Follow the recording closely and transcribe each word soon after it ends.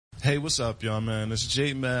Hey, what's up, y'all, man? It's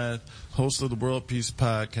J Math, host of the World Peace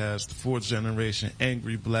Podcast, the fourth generation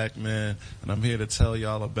angry black man, and I'm here to tell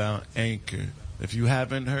y'all about Anchor. If you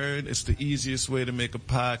haven't heard, it's the easiest way to make a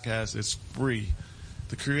podcast. It's free.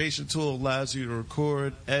 The creation tool allows you to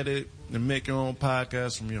record, edit, and make your own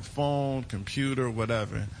podcast from your phone, computer,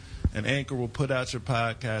 whatever. And Anchor will put out your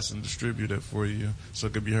podcast and distribute it for you so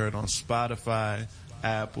it can be heard on Spotify,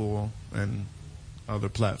 Apple, and other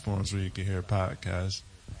platforms where you can hear podcasts.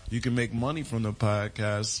 You can make money from the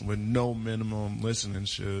podcast with no minimum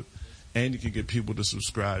listenership, and you can get people to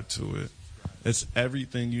subscribe to it. It's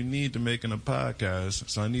everything you need to making a podcast.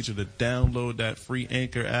 So I need you to download that free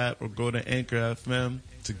Anchor app or go to Anchor FM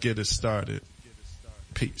to get it started.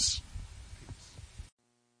 Peace.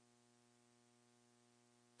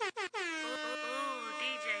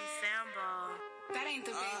 That ain't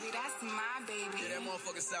the baby, that's my baby. Yeah, that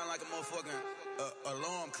motherfucker sound like a motherfucking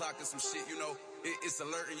alarm clock or some shit, you know. It's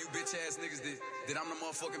alerting you bitch ass niggas that I'm the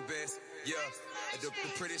motherfucking best. Yeah, the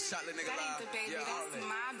prettiest chocolate nigga That alive. ain't the baby, Yeah, that's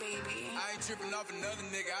my baby. I ain't tripping off another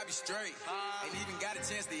nigga, I be straight. Ain't even got a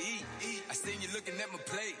chance to eat. I seen you looking at my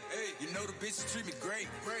plate. Hey, you know the bitches treat me great.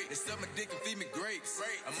 They suck my dick and feed me grapes.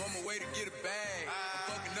 I'm on my way to get a bag.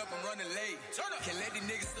 I'm fucking up, I'm running late. Can't let these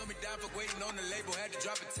niggas slow me down for waiting on the label. Had to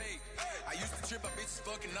drop a tape. I used to trip, my bitches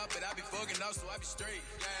fucking up, but I be fucking up, so I be straight.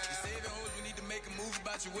 You saving hoes, we need to make a movie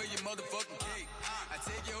about you wear your motherfucking cake. I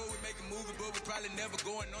take your hoe, we make a movie, but we probably never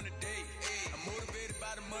going on a date. I'm motivated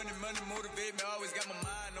by the money motivate me, always got my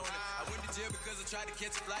mind on it. I went to jail because I tried to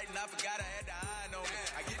catch a flight and I forgot I had the eye on it.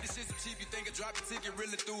 I get this shit so cheap, you think I drop a ticket,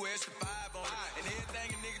 really threw an extra 5 on it. And everything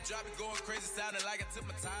a nigga drop it going crazy, sounding like I took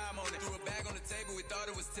my time on it. Threw a bag on the table, we thought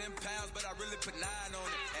it was 10 pounds, but I really put 9 on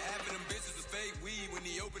it. And half of them bitches was fake weed, when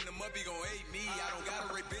he opened them up, he gon' hate me. I don't gotta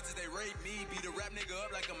rape bitches, they rape me. Beat a rap nigga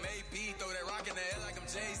up like I'm AP, throw that rock in the air like I'm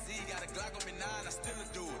Jay-Z. Got a Glock on me 9, I still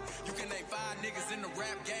do it. You can name 5 niggas in the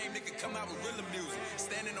rap game, nigga come out with real music.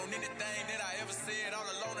 Standing on anything that I ever said all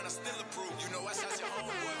alone and I still approve. You know I shot your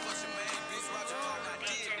homeboy, plus your main bitch, rob your partner, I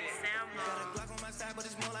did that. Got a Glock on my side, but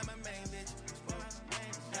it's more like my main bitch.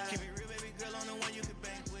 Keep it real, baby girl, on the one you can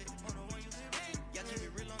bank with. Yeah, keep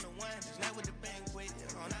it real on the one, just not with the banquet.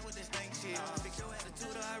 Not with this stank shit. Fix your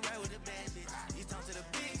attitude or I ride with a bad bitch. You talk to the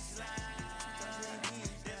big slime.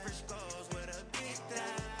 Different scores with a big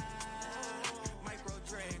thigh. Micro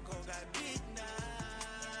Draco got big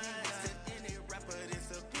knives. Any rapper,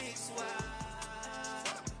 this a big swap.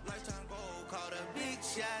 Lifetime goal called a big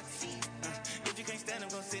shot. If you can't stand him,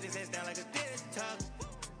 gon' sit his ass down like a dead talk.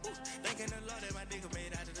 Thanking the Lord that my nigga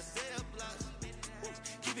made out of the cell blocks.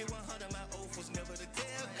 Keep it 100, my oath was never to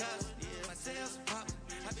tell cops. Yeah, my sales pop.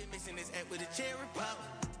 I been mixing this app with a cherry pop.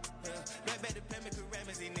 Right back to Pamela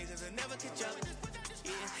Karamas, these niggas will never catch up.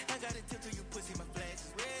 Yeah, I got a tip to you pussy, my flash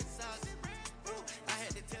is red sauce. I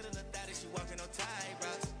had to tell her the thought that she walking on tight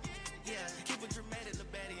rocks. Yeah, keep it dramatic, the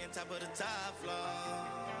baddie on top of the top floor.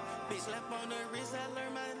 Bitch left on the wrist, I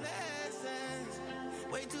learned my lessons.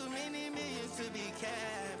 Way too many millions to be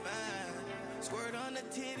capped. Squirt on the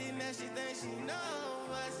titty, man, she thinks she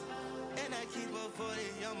know us. And I keep a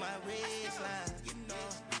 40 on my waistline. You know,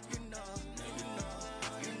 you know, you know,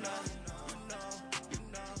 you know, you know, you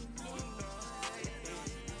know, you know,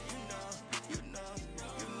 you know, you know, you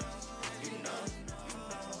know, you know,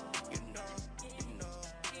 you know, you know.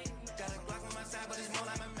 Got a Glock on my side, but it's more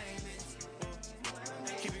like my main bitch.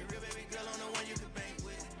 Keep it real, baby girl, on the one you can bank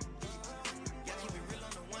with. Yeah, keep it real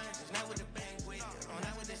on the one, just not with the banquet.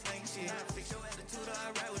 Not with this thing shit. Fix your attitude or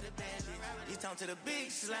I ride with a bad bitch. You talk to the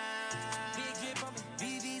big slime. Big drip on me,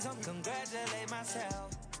 BB's on me, congratulate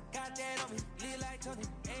myself. Got that on me, lit like Tony,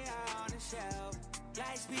 AR on the shelf.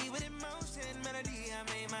 Light speed with emotion, melody I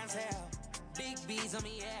made myself. Big B's on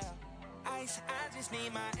me, yeah. Ice, I just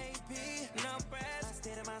need my AP. No breath, I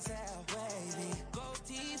stay to myself, baby. Gold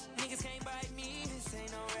teeth, niggas can't bite me. This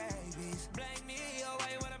ain't no rabies. Blame me, oh why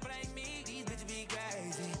you wanna blame me? These bitches be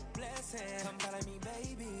crazy. Blessing, come follow me,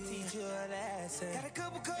 baby. Teach you a lesson. Got a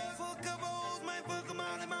couple calls for a couple hoes, might fuck them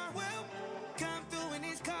all in my whip. Come through in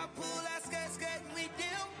this carpool, I skirt and we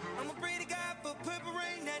deal. I'm a pretty guy for purple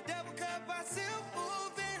rain, that double cup I sip.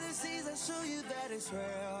 Full fantasies, I show you that it's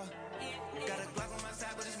real. Got a Glock on my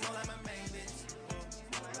side, but it's more like my main bitch.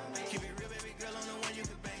 Keep it real, baby girl, on the one you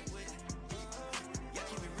can bank with. Yeah,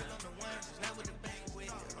 keep it real on the one, just not with the banquet.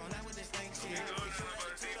 Not with this thing shit.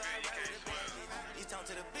 You talk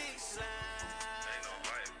to the big slime. Ain't no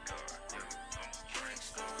lifeguard, yeah. I'm a trench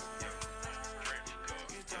coat, yeah. Trench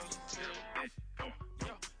coat,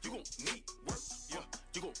 Yeah, you gon' need work, yeah.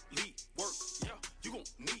 You gon' lead work, yeah. You gon'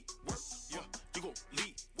 need work, yeah. You gon'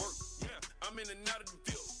 lead work, yeah. I'm in and out of the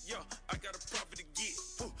field, yeah. I got a profit to get,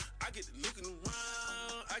 I get to looking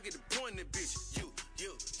around, I get the point in that bitch. You.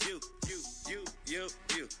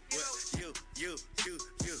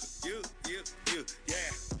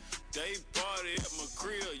 Yeah. They party at my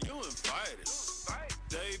crib, you invited.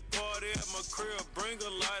 They party at my crib, bring a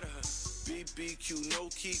lighter. BBQ, no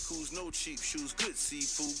Kiku's, no cheap shoes, good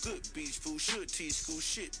seafood, good beach food, should teach school,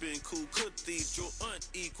 shit been cool, cathedral,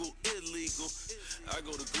 unequal, illegal. I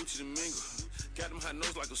go to Gucci to mingle, got them high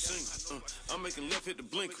nose like a single. I'm making left hit the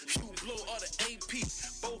blinker. You blow all the AP,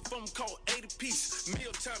 both of them called 80 piece.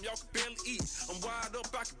 Meal time, y'all can barely eat. I'm wired up,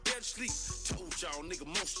 I can barely sleep. Told y'all, nigga,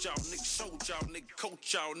 most y'all, nigga, showed y'all, nigga,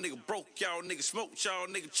 coach y'all, nigga, broke y'all, nigga, smoked y'all,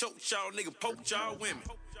 nigga, choked y'all, nigga, poked y'all women.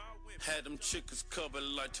 Had them chickens covered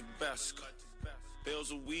like Tabasco. Bales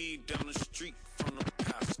of weed down the street from the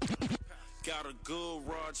pastor. Got a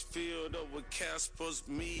garage filled up with Caspers.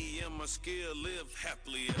 Me and my skill live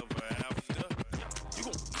happily ever after. You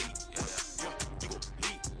gon' need, yeah. You gon'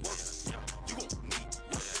 need work, yeah. You gon' need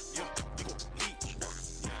work, yeah. You gon' need work,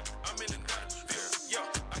 yeah. I'm in the night, yeah.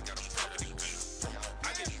 I got a property,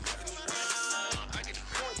 I get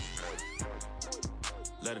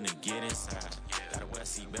Let a nigga get inside. Gotta wear a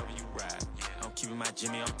seatbelt when you ride. I'm keeping my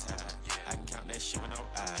Jimmy on tight. I can count that shit with no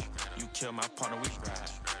eye. You kill my partner, we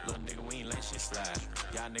ride. Little nigga, we ain't let shit slide.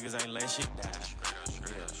 Y'all niggas ain't let shit die.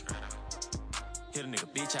 Yeah. Hit a nigga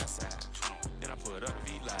bitch outside. Then I put up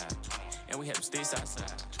the V-Live. And we had them sticks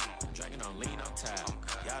outside. Drinking on lean on time.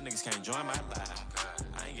 Y'all niggas can't join my live.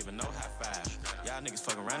 I ain't giving no high five. Y'all niggas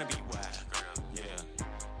fucking around and be wild. Yeah.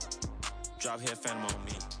 Drop head phantom on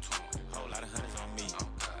me. Whole lot of hundreds on me.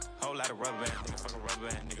 Whole lot of rubber band, nigga, fuck a rubber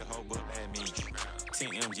band, nigga, whole book bad me.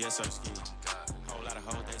 10 M's, yes, sir, ski. Whole lot of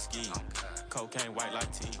hoes, they ski. Cocaine white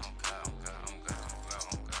like tea.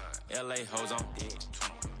 LA hoes on deck.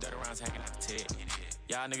 30 rounds hanging out the tech.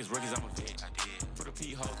 Y'all niggas rookies, I'm a vet. Put a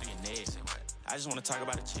pee hole through your neck. I just wanna talk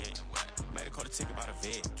about a check. Made a quarter ticket about a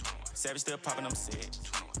vet. Savage still popping them set.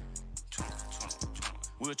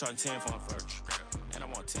 We were charging 10 for a verse. And I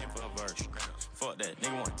want 10 for a verse. Fuck that,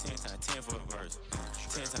 nigga want 10 times 10 for a verse.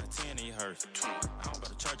 10 times 10 in your hearse. I don't go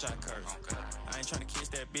to church, I curse. I ain't tryna kiss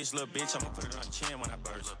that bitch, little bitch. I'ma put it on the chin when I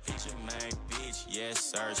burst. Bitch, your main bitch,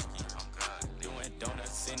 yes, sirski. Doing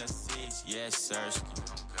donuts in a six, yes, sirski.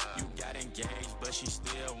 You got engaged, but she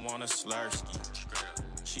still want a slurski.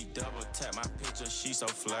 She double tap my picture, she so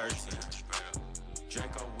flirty.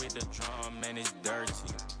 Draco with the drum, man, it's dirty.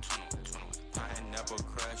 Pineapple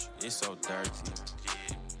crush, it's so dirty.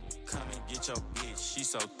 Come and get your bitch, she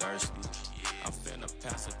so thirsty. I'm finna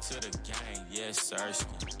pass her to the gang, yes, sirski.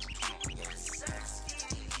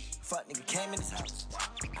 Fuck nigga came in this house.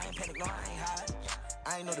 I ain't panic, no, I ain't hide.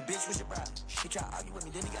 I ain't know the bitch was your bride. He tried to argue with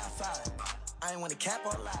me, then he got fired. I ain't want to cap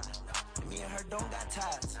or lie. Me and her don't got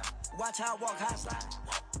ties. Watch how I walk, how I slide.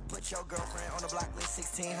 Put your girlfriend on the block list,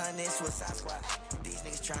 1600, Suicide Squad. These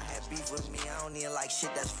niggas try to have beef with me, I don't even like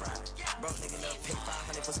shit that's fried. Broke nigga enough, pick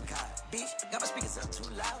 500 for some cod. Bitch, got my speakers up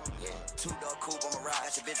too loud. Yeah, 2-door coupe on my ride.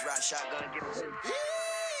 Got your bitch riding shotgun, give me some.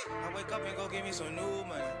 I wake up and go give me some new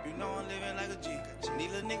money. You know I'm living like a G.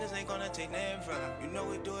 These little niggas ain't gonna take nothing from me. You know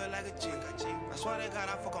we do it like a G. I swear to God,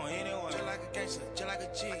 I fuck on anyone. Just like a gangster, just like a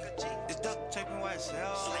G. This duct taping white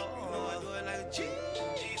cell. You know I do it like a G.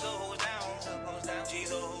 G's up, hoes down.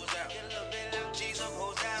 G's up, hoes down. Get a little bit low. G's up,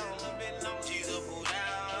 hoes down. A little bit low. G's up, hoes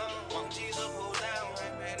down. Walk G's up, hoes down.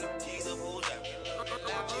 G's up, hoes down.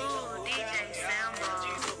 Ooh, DJ Sambo.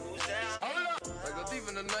 G's up, hoes down. Like a thief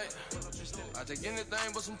in the night. I take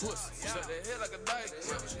anything but some pussy. Shut that head like a dyke.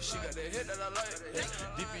 She got that head that I like.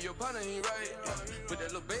 Deep in your partner, he right. Put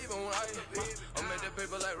that little baby on ice. I'll make that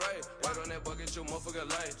paper like right. White on that bucket, your motherfucker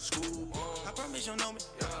light. School on. I promise you know me.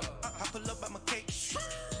 I pull up at my cake.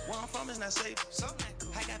 Where I'm from is not safe.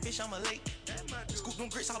 I got fish on my lake. Scoop them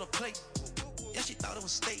grits out of plate. Yeah, she thought it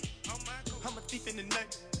was steak. I'm a thief in the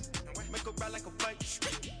night. Make her ride like a bike.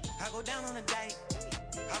 I go down on a date.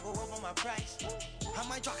 I go over my price. I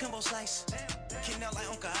might drop Kimbo Slice. Kicking out like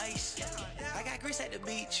Uncle Ice. I got grease at the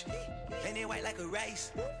beach. And they white like a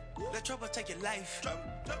rice. Let trouble take your life.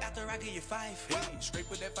 After I give you 5. Hey, straight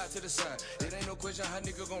put that 5 to the side. It ain't no question how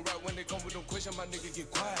nigga gon' ride when they come with no question. My nigga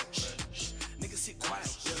get quiet. Nigga sit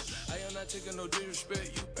quiet. Yeah. I am not taking no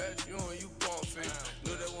disrespect. You bash, you on, you born fake.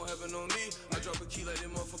 No, that won't happen on me. I drop a key like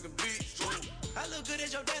that motherfucking beat. I look good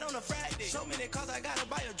as your dad on a Friday. So many cars I gotta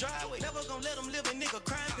buy a driveway. Never gonna let them live a nigga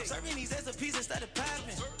crime pay. Serving these SOPs instead of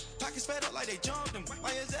popping. Pockets fed up like they jumped them.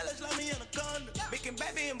 My zealous like me in a condom. Making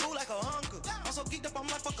baby and boo like a hunker. I'm so geeked up, I'm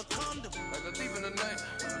like fuck a condom. Like a thief in the night.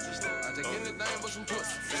 I take anything but some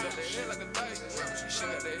pussy. Shut that head like a dyke. She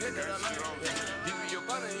got that head that I like. Deep in your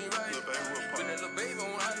partner, he right. Put that little baby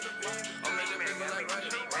on ice. I'll make that baby like right.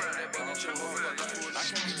 That baby chill over the light. I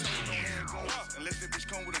can't get to unless that bitch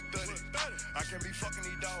come with a a 30. I can't be fucking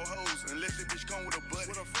these dog hoes unless this bitch come with a buddy.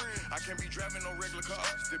 I can't be driving no regular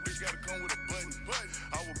cars. This bitch gotta come with a button.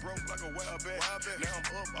 I was broke like a wild bat. Now I'm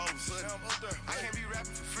up all of a sudden. I can't be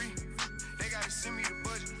rapping for free. They gotta send me the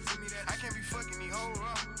budget. I can't be fucking these hoes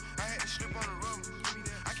raw. I had to slip on the rubber.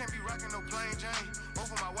 I can't be rocking no plain Jane. Both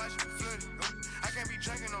of my watches be flooded. I can't be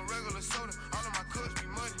drinking no regular soda. All of my cups be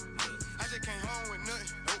muddy. I just came home with nothing.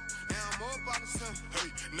 Now I'm up all of a sudden. Hey,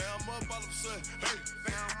 now I'm up all of a sudden. Hey,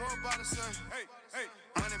 now I'm up all of a sudden. Hey.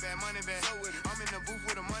 Money bag, money bag. I'm in the booth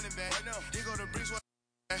with a money bag. Right now. Here go the bricks.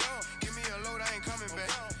 Give me a load, I ain't coming back.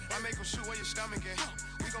 I make them shoot where your stomach at.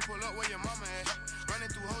 We gon' pull up where your mama at. Running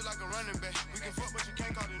through hoes like a running back. We can fuck, but you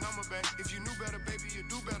can't call the number back. If you knew better, baby, you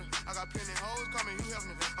do better. I got plenty hoes coming, you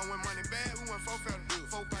helping. I went money bad, we went 4 feather.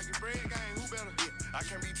 4 pocket bread, gang, who better? I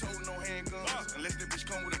can't be told no handguns unless the bitch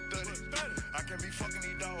come with a 30. I can't be fucking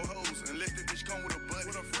these dog hoes unless the bitch come with a buddy.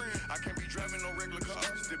 I can't be driving no regular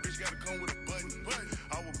cars. The bitch gotta come with a button.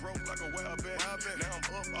 I was broke like a wild bat. Now I'm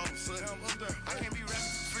up all of a sudden. I can't be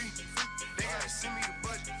rapping for free. They gotta send me the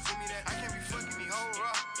budget. I can't be fucking these hoes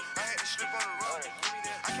raw. I had to slip on the road.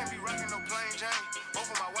 I can't be rocking no plain Jane.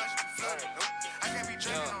 Both of my watches be flooded. I can't be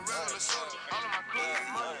drinking no regular soda. All of my clothes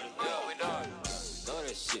be money. Yeah, we done. Throw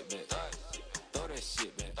that shit back. Throw that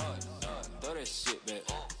shit back. Throw that shit back.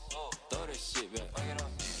 Throw that shit back.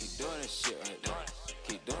 Keep doing that shit right there.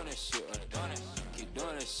 Keep doing that shit right there. Keep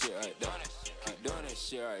doing that shit right there. Keep doing that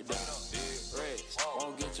shit right there. Big Rex,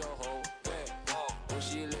 won't get your hoe back. Oh,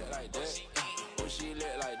 she look like that. Oh, she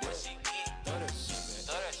look like that. Throw that shit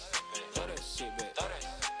back. Throw that shit back.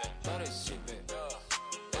 Throw that shit back.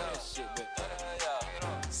 Throw that shit back.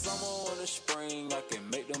 Summer on the spring, I can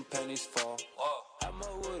make them panties fall. I'm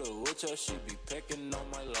a widow, with her, she be pecking on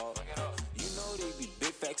my log. You know they be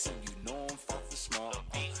big facts and you know I'm far from small.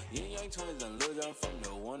 Yin Yang twins and Lil Jon from the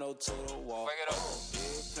 102 to the wall. Yeah,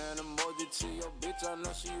 playing emoji to your bitch, I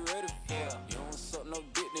know she ready for it. You don't suck no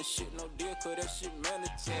dick, this shit no deal, cause that shit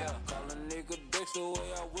mandatory. Call a nigga Dex the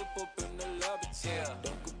way I whip up in the laboratory.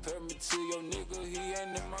 Don't compare me to your nigga, he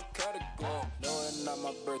ain't in my category. No, it's not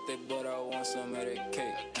my birthday, but I want some of that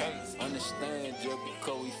cake. Understand, just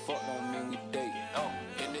because we fuck don't mean we date.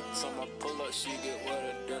 Anytime I pull up, she get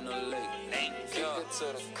wetter than a lake. Kick her to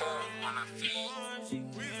the curb when I feel.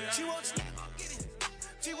 She wants snack, go get it.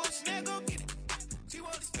 She wants snack, go get it. She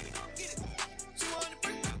wants the spin, go get it. She want the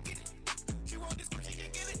brick, go get it. She want this, she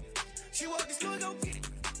can get it. She want this, go get it.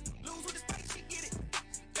 Lose with the spice, she get it.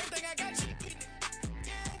 Everything I got, she get it.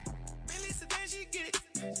 Yeah, Billy Sedan, she get it.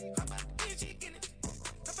 How about the kid, she get it.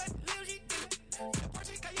 How about the Lil, she get it. The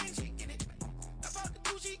Porsche Cayenne, she get it. How about the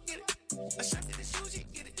Blue, she get it. A shot to the shoe, she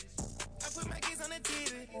get it. I put my kids on the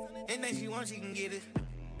TV. Anything she wants, she can get it.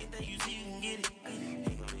 Anything you see, you can get it.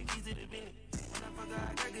 He gon' be keys to the Bentley. When I fuck her,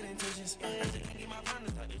 I got good intentions. I just can't get my partner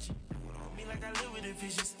start itching. Me like I live with the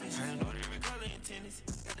fishes. I know every color in tennis.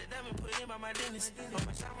 Got the diamond put in by my dentist. On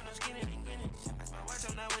my shop when I'm skinny and grinning. That's my watch,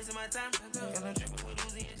 I'm not wasting my time. Got no dripping with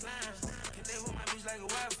Uzi and slime. Can live with my bitch like a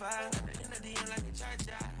Wi-Fi. Got the end of the end like a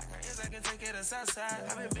cha-cha. I got ends I can take care of the south side.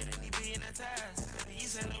 I been bending these billion ties. Baby, you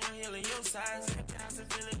said around here in your size. House and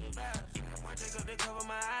feeling good vibes. I want to take up to cover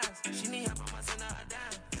my eyes. She need help, I'ma send her a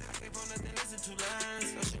dime. I can't phone nothing, listen to lines.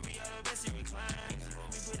 So she be all the best, she recline. She want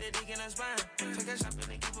me put that dick in her spine. Take her shopping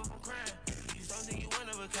and keep her from crying. You don't think you one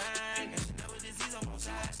of a kind. Got you know with disease on both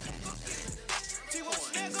sides. Go get it. She want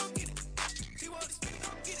snack, go get it. She want the spin,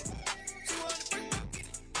 go get it. She want the brick, go get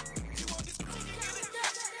it. She want this, she can get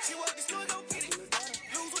it. She want this, go get it.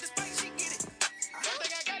 Lose with the spice, she get it.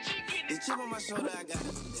 Everything I got, she get it. This chip on my shoulder, I got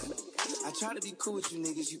it. I tried to be cool with you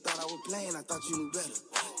niggas, you thought I was playing, I thought you knew better.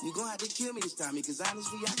 You gon' have to kill me this time, because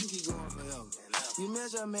honestly, I can keep going forever. You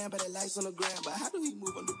measure a man by the lights on the ground, but how do he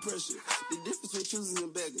move under pressure? The difference between choosers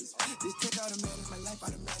and beggars. This tech automatic, my life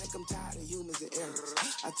automatic, I'm tired of humans and errors.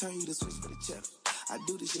 I turn you to switch for the cheddar. I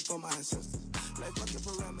do this shit for my ancestors. Like fucking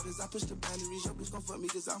parameters, I push the boundaries. Your bitch gon' fuck me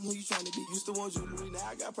cause I'm who you tryna be. Used to want jewelry, now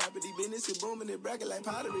I got property. Business and booming and bracket like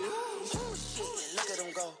pottery. Oh shit, look at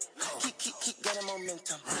them go. Keep getting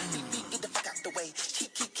momentum. Get the fuck out the way.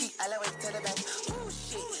 Keep, I always tell the back. Oh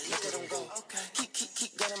shit, look at them go.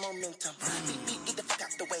 Keep getting momentum. Get the fuck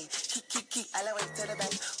out the way. Keep, I always tell the back.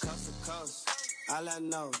 Coast to coast. All I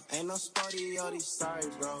know, ain't no scoliosis, sorry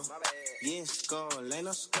bro. Yeah, skull, ain't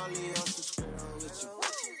no scoliosis, with you.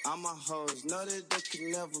 All my hoes know that they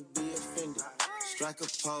can never be offended. Strike a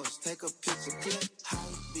pose, take a picture, clip,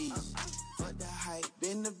 hype beast. Fuck the hype,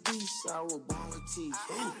 been the beast, I was born with teeth.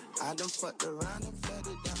 I done fucked around and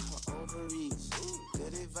flooded down her ovaries.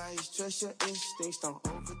 Good advice, trust your instincts, don't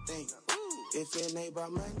overthink. If it ain't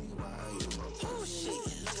about money, why are you oh shit,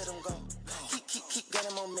 look at them go. Keep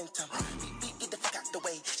getting momentum. Get the fuck out the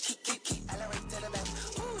way. Keep, elevate to the back.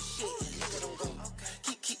 Ooh, shit, look at him go.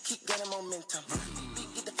 Keep getting momentum.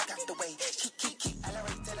 Get the fuck out the way. Keep,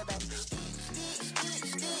 elevate to the back.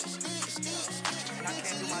 And I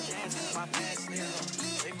can't do my dance with my pants still.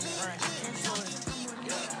 They from France.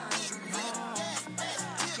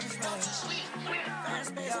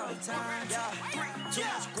 Fast pace all the time, yeah. Too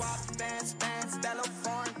much guap, bands, bellow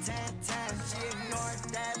foreign, 10. She ignored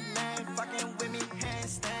that man, fucking with me,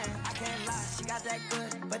 handstand. I can't lie, she got that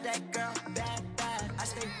good, but that girl, bad. I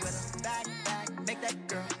stay with her, back, make that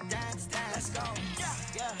girl dance. Let's go,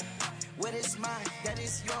 yeah. What is mine, that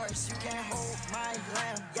is yours. You can't hold my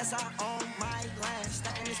land. Yes, I own my land.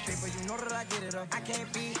 Stacking this paper, you know that I get it up. I can't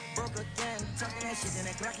be broke again. Talking that shit, then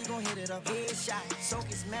that cracky gon' hit it up. Headshot, soak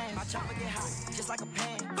his man. My chopper get hot, just like a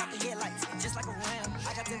pan. Pop the headlights, just like a ram.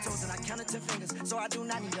 I got 10 toes and I counted 10 fingers, so I do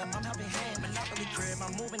not need I'm helping hand. Monopoly crib,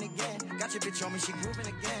 I'm moving again. Got your bitch on me, she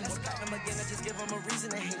grooving again. Let's cut them again, I just give them a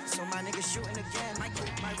reason to hate. So my niggas shooting again. My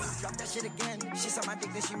roof, drop that shit again. She saw my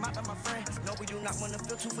dick, then she mopped up my friend. No, we do not wanna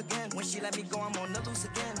feel tooth again. When she let me go, I'm on the loose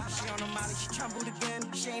again. She on the molly, she tryna boot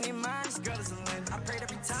again. She ain't in mine, this girl is a limb. I prayed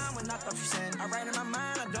every time when I thought you sin. I write in my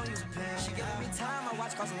mind, I don't use a pen. She giving me time, my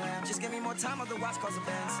watch calls a lamb. Just give me more time, the watch calls a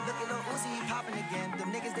Benz. Look at Lil Uzi, he popping again.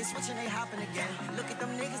 Them niggas, they switching, they hopping again. Look at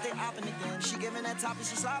them niggas, they opping again. She giving that top and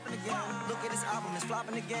she slopping again. Look at this album, it's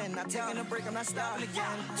flopping again. Not taking a break, I'm not stopping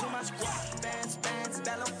again. Too much guap, bands,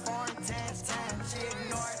 bellow foreign, 10. She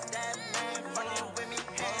ignored that man, fucking with me,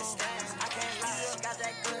 handstand. I can't lie, she got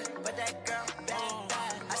that good, but that girl, bad.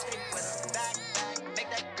 I stay with her, back, make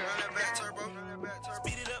that girl back turbo.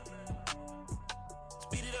 Speed it up,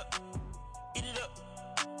 speed it up, eat it up,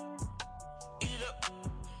 eat it up,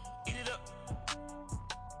 eat it up,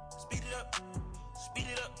 speed it up, speed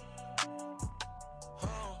it up.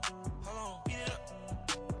 Hold on, speed it up,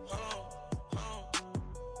 hold on,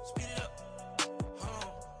 speed it up, hold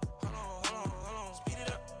on, speed it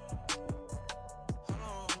up,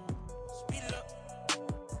 speed it up.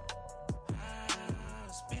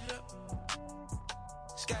 Speed it up.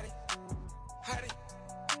 Scotty, Hottie,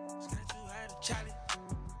 Scotty too hot, Charlie,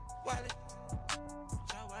 Wally,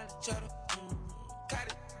 Chutter, got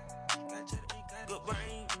it, good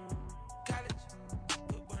brain, college,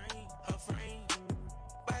 good brain, her frame,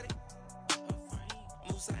 body, her frame,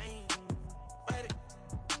 Musain, body,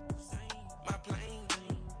 my plane,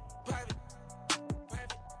 private,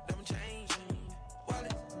 diamond chain,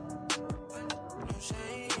 wallet, no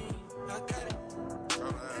shame, I got it.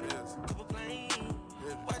 Couple planes,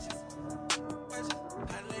 watches,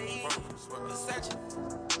 I lay, Versace.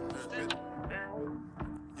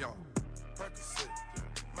 Yo, Percocet,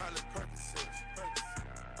 Miley Percocet,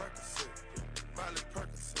 Miley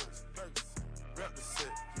Percocet,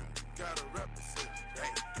 represent, gotta represent,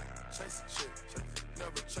 chase a chick,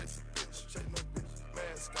 never chase a bitch, chase no bitch,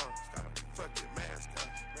 mask on, fuck it, mask on,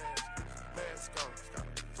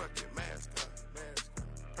 fuck it, mask on,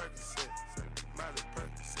 Percocet, Miley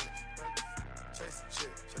Percocet, chase a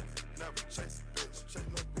chick, never chase a bitch, chase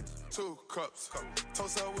no bitch. 2 cups,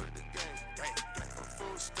 toast up with the gang. From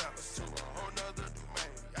full stop to a whole nother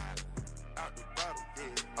domain. Out the bottle,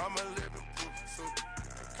 yeah. I'm a living proof, so ain't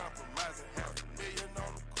compromising. $500,000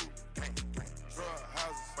 on the coupe. Drug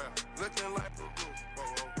houses, looking like Peru.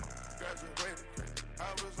 Graduated, I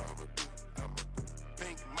was overdue. I'm a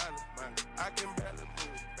pink money, I can barely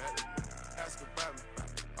move. Ask about me,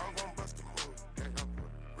 I'm gon' bust a move.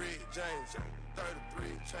 Red James, 33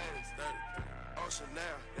 chains, 30. Ocean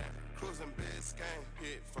now, cruising Biscayne,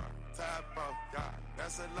 hit fire. Top off, yeah,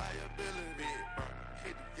 that's a liability. Big fire,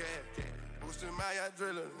 hit the gas, boosting my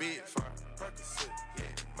adrenaline. Big fire, Percocet,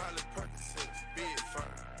 yeah, Miley Percocet. Big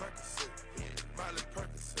fire, Percocet, yeah, Miley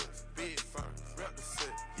Percocet. Big fire,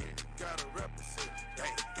 represent, yeah, gotta represent.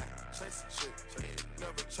 Gang, chase a chick, yeah,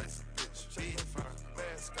 never chase a bitch. Big fire,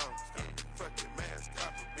 mask on, yeah, fuck it, mask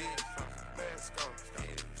off. Big fire, mask on,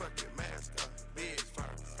 yeah, fuck it, mask off. Big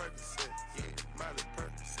fire, Percocet, yeah, Miley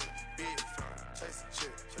Percocet. Big fire, chase a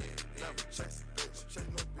chick, yeah, never chase a bitch. Chase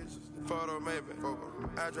no bitches. Photo maybe,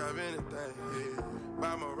 I drive anything, yeah.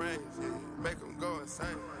 Buy my rings, yeah, make them go insane,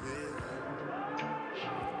 yeah.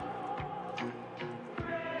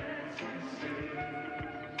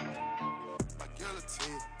 My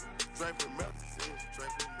guillotine, draping melazine,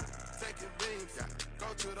 taking beams, yeah. Go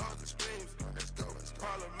to those extremes, let's go.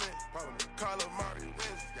 Parliament, call them Marty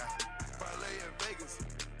wins, yeah. Parlay in Vegas,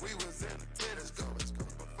 we was in attendance, let's go.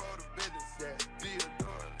 Before the business, yeah.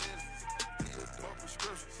 Theodore lenses, Theodore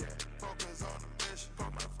prescriptions, yeah. Focus on the mission,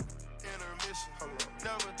 intermission, hold on.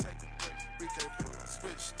 Never take a break, we can't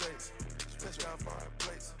switch states, switch down foreign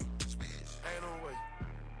plates, switch, ain't no way,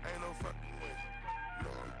 ain't no fucking way. No,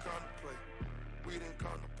 we contemplate, we didn't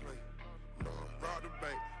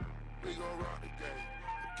We gon' rock the game.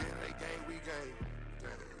 Again, they gang, we gang.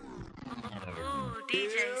 Ooh,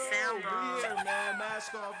 DJ We Sambo. here, man.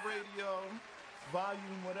 Mask Off Radio,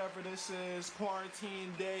 volume whatever this is,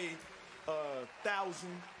 quarantine day, 1,000.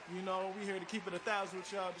 You know, we here to keep it 1,000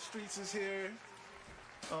 with y'all. The streets is here.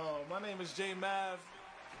 My name is J Mav.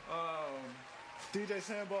 DJ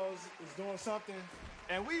Sambo is doing something,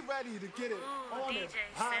 and we ready to get it on DJ and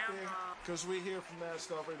popping Sambo. because we here from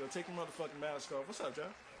Mask Off Radio. Take your motherfucking mask off. What's up, John?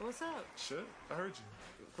 What's up? Shit, I heard you.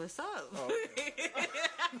 What's up? Oh, okay.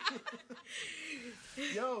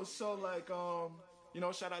 Yo, so like, you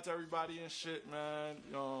know, shout out to everybody and shit, man.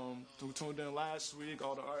 Who tuned in last week,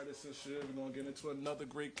 all the artists and shit. We're gonna get into another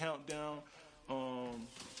great countdown.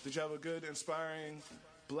 Did you have a good, inspiring,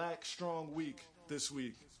 black, strong week this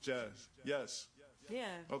week, Jazz? Yes. Yeah.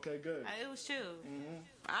 Okay, good. It was chill.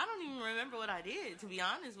 I don't even remember what I did, to be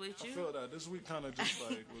honest with you. I feel that this week kind of just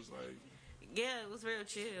like was like. Yeah, it was real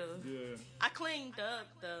chill. Yeah. I cleaned up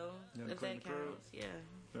though. You had to If clean that the crib? counts. Yeah.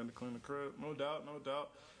 You had to clean the crib, no doubt, no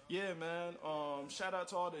doubt. Yeah, man. Shout out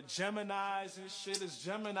to all the Geminis and shit. It's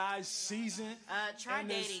Gemini season. Try And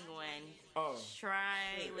this- dating one. Oh.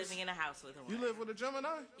 Try living in a house with one. You live with a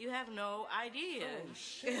Gemini? You have no idea. Oh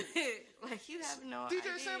shit. Like you have no DJ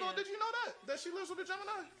idea. Sambo, did you know that she lives with a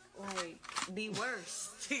Gemini? Like the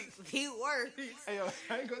worst. The worst. Hey, yo,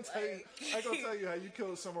 I ain't gonna tell you how you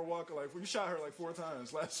killed Summer Walker. Like, you shot her like 4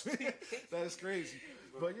 times last week. That's crazy.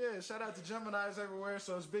 But yeah, shout out to Geminis everywhere.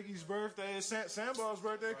 So it's Biggie's birthday. It's Sambo's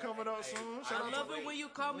birthday coming up soon. Shout I out love to it when you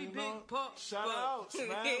call me Big Pop. Shout out,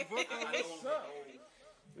 man. Brooklyn, what's up?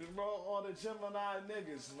 It's bro, all the Gemini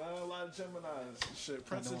niggas, man. A lot of Geminis and shit.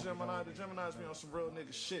 Prince of Gemini. The Geminis be on some real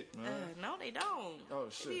nigga shit, man. No, they don't. Oh,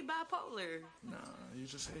 They shit. be bipolar. Nah, you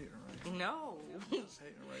just hating, right? No. You just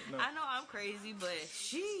hating right now. I know I'm crazy, but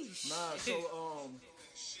sheesh. Nah, so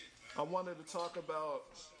I wanted to talk about,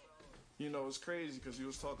 you know, it's crazy because you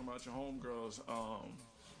was talking about your homegirl's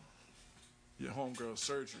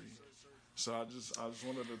surgery. So I just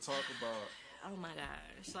wanted to talk about. Oh my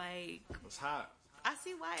gosh, like It's hot. I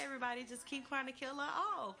see why everybody just keep trying to kill her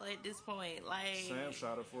off at this point. Like Sam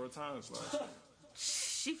shot her 4 times last week.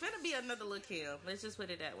 she finna be another Lil' Kim. Let's just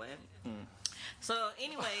put it that way. So,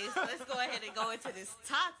 anyways, let's go ahead and go into this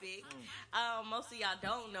topic. Most of y'all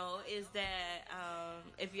don't know is that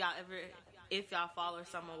if y'all follow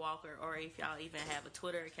Summer Walker or if y'all even have a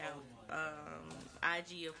Twitter account,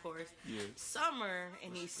 IG of course, Yeah. Summer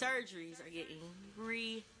and these surgeries are getting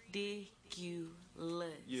ridiculous.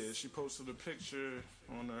 Yeah, she posted a picture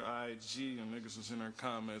on her IG and niggas was in her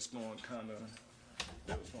comments going kind of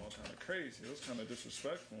crazy. It was kind of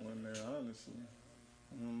disrespectful in there, honestly.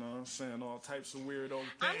 You know, saying all types of weirdo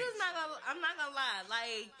things. I'm not gonna lie.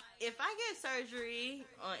 Like, if I get surgery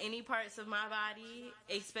on any parts of my body,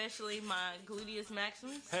 especially my gluteus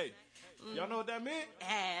maximus, Hey, y'all know what that meant?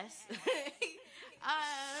 ass,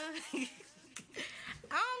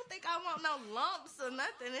 I don't think I want no lumps or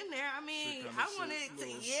nothing in there. I mean, Shit, I want it to,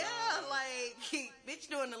 like, bitch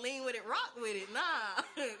doing the lean with it, rock with it. Nah.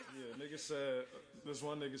 Yeah, this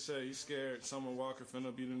one nigga said he's scared Summer Walker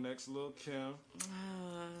finna be the next Lil' Kim.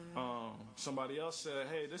 Somebody else said,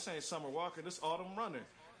 hey, this ain't Summer Walker, this Autumn Runner.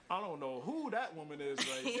 I don't know who that woman is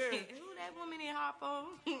right there. Who that woman in hop on?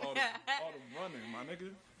 Autumn Runner, my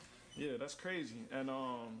nigga. Yeah, that's crazy. And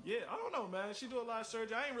yeah, I don't know, man. She do a lot of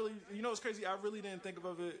surgery. I ain't really, you know, it's crazy. I really didn't think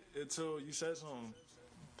of it until you said something.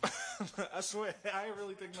 I swear, I ain't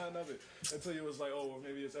really think nothing of it until you was like, oh, well,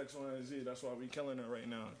 maybe it's X, Y, and Z. That's why we killing her right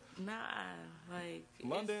now. Nah, like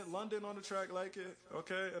London on the track like it,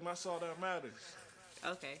 okay? And that's all that matters.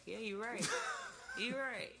 Okay, yeah, you're right. You're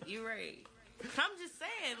right. I'm just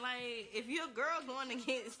saying, like, if you're a girl going to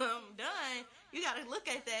get something done, you gotta look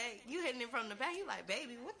at that. You hitting it from the back. You like,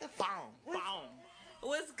 baby, what the fuck?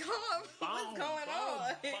 What's going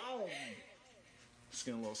on? It's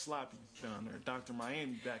getting a little sloppy down there. Dr.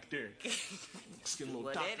 Miami back there. It's getting a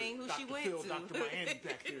little Well, that ain't who she went Phil, to. Dr. Miami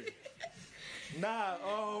back there.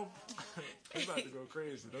 Nah, it's about to go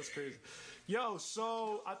crazy. That's crazy. Yo,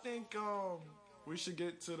 so I think we should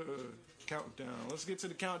get to the countdown. Let's get to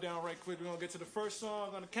the countdown right quick. We're gonna get to the first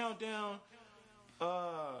song on the countdown.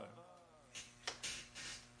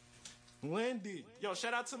 Lindy. Yo,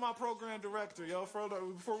 shout out to my program director, yo,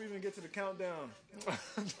 before we even get to the countdown.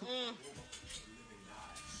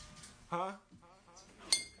 Huh?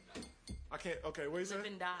 I can't, okay, what you say? Live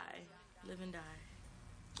and die. Live and die.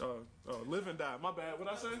 Oh, live and die. My bad.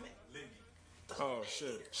 What'd I say? Oh,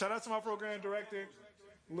 shit. Shout out to my program director,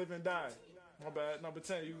 Live and Die. My bad. Number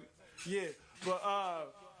 10. Yeah. But,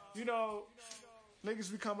 you know,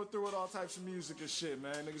 niggas be coming through with all types of music and shit,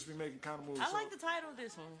 man. Niggas be making kind of moves. I like the title of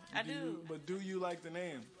this one. I do. But do you like the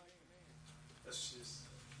name? That's just.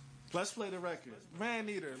 Let's play the record. Man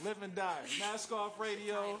Eater, Live and Die, Mask Off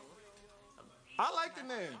Radio. I like the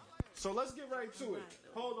name. So let's get right to it.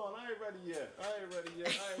 Hold on, I ain't ready yet.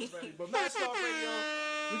 But Mask Off Radio,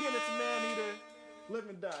 we're getting into Man Eater, Live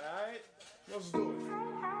and Die, alright? Let's do it.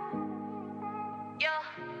 Yo.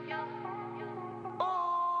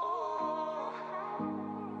 Oh.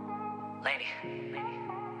 Lady.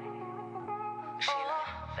 Sheila.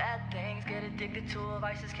 Bad things, get addicted to her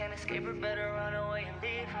vices, can't escape her, better run away and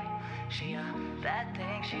leave. She bad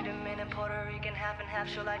thing, she Dominican, Puerto Rican, half and half,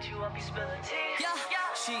 she'll light you up, you spill a tea. Yeah.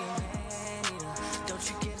 She a man eater, don't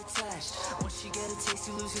you get attached. Once she get a taste,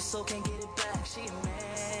 you lose your soul, can't get it back. She a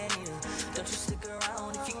man eater, don't you stick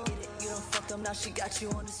around. If you get it, you don't fuck them, now she got you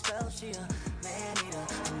on the spell. She a man eater,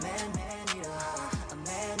 a man eater, a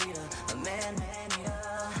man eater, a man eater,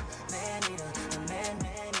 man eater, a man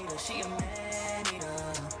eater. She a man eater.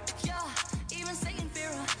 Yeah, even Satan fear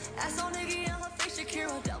her. Ass on nigga on her face,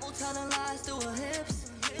 Shakira. Double telling lies through her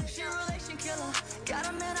hips. She a relation killer. Got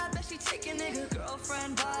a man, I bet she take a nigga.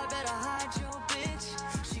 Girlfriend vibe, better hide your bitch.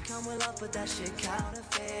 She come with love, but that shit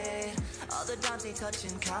counterfeit. Other dimes ain't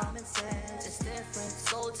touching common sense. It's different.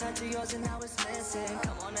 Soul tied to yours and now it's missing.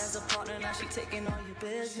 Come on as a partner, now she taking all your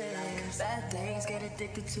business. Bad things, get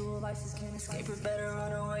addicted to her vices, can't escape her, better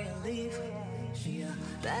run away and leave. She a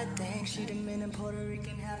bad thing, she Dominican, Puerto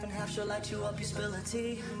Rican, half and half, she'll light you up, you spill a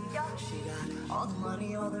tea. She got all the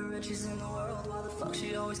money, all the riches in the world, why the fuck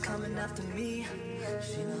she always coming after me?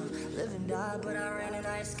 She live and die, but I ran and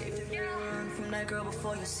I escaped it. Run from that girl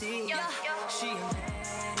before you see. She a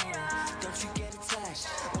man eater, don't you get attached.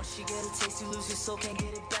 Once she get a taste, you lose your soul, can't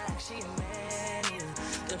get it back. She a man eater,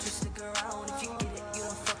 don't you stick around. If you get it, you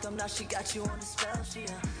don't fuck them, now she got you on the spell. She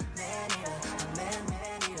a man eater, a man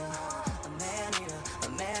eater, a man eater, a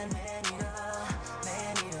man eater,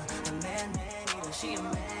 man eater, a man eater. She a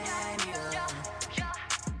man eater.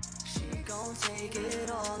 She gon' take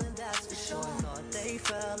it all and that's for sure. Thought they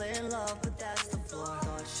fell in love, but that's the floor.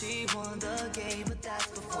 Thought she won the game, but that's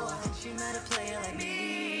before she met a player like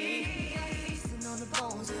me. Feasting on the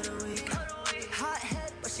bones of the weak. Hot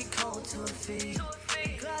head, but she cold to her feet.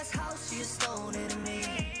 Glass house, she a stone to me.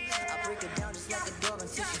 I break her down just like a dog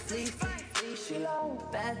until she flee. She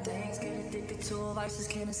bad things, get addicted to her vices,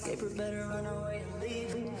 can't escape her, better run away and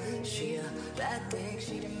leave. She a bad thing,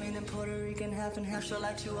 she Dominican, Puerto Rican, half and half, she'll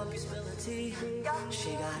light you up, you spill a tea.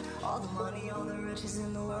 She got all the money, all the riches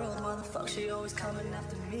in the world, why the fuck she always coming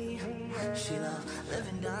after me? She love live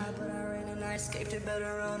and die, but I ran and I escaped her,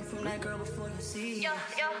 better run from that girl before you see.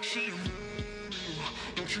 She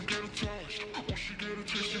don't you get attached. Once she get a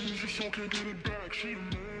taste, you lose your soul, can't get it back. She a man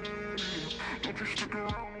eater, don't you stick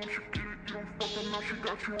around. Once you get it, you don't fuck her, now she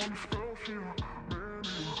got you on the spell. She a man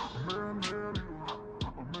eater, a man eater,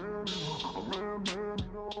 a man eater, a man eater,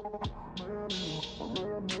 a man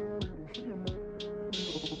eater, she a man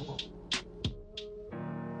eater.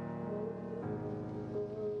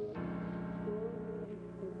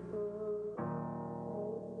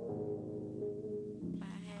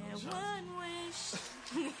 One wish.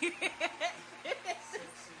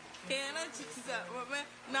 Can I just man?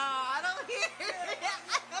 No, I don't hear it. I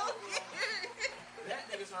don't hear it. That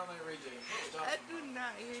nigga sound like Ray J. I do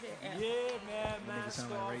not hear that. Yeah, man, That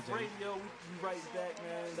sound like Ray J. Radio, we right back,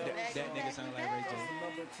 man. That nigga sound like Ray J.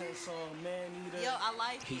 Number 10 song, Man Eater. Yo, I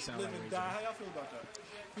like He it. sound Live like and Ray Die. J. How y'all feel about that?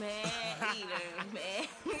 Man eater,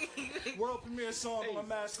 man. World premiere song on my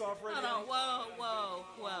Mask Off Radio. Hold on,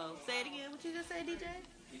 whoa. Say it again. What you just say, DJ?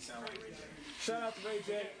 He sound like Ray J. Shout out to Ray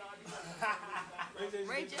J.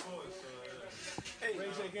 Ray J. Ray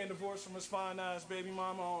J getting divorced from his fine ass baby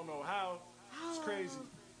mama. I don't know how. It's crazy.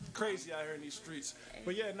 Crazy out here in these streets.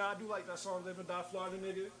 But yeah, I do like that song, Live and Die, Florida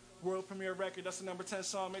nigga. World premiere record. That's the number 10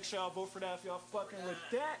 song. Make sure y'all vote for that if y'all fucking with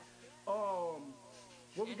that.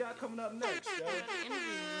 What we got coming up next, yo?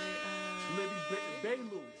 Libby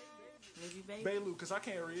Bailu. Bailu, because I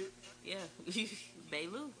can't read. Yeah,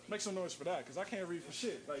 Bailu. Make some noise for that, because I can't read for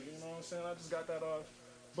shit. Like, you know what I'm saying? I just got that off.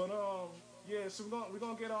 But, yeah, so we're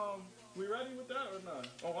gonna get, we ready with that or not?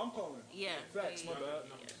 Oh, I'm calling. Yeah. Facts, my bad.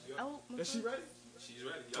 Oh, Is she ready? She's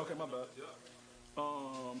ready. Okay, my bad.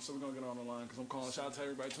 So we're gonna get on the line because I'm calling. Shout out to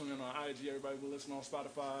everybody tuning in on IG, everybody who listen on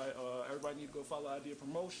Spotify. Everybody need to go follow Idea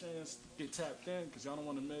Promotions, get tapped in because y'all don't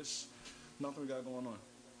want to miss nothing we got going on.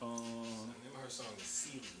 The name of her song is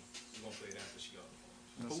Sealy. We're gonna play that after she goes.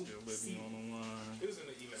 Let's get Libby on the line. It was in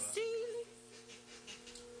the email.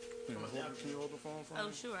 Can you hold the phone for me?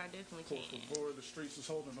 Oh, sure, I definitely can. The streets is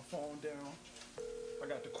holding the phone down. I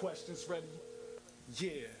got the questions ready.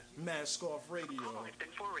 Yeah, Mask Off Radio. Oh,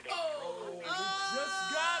 we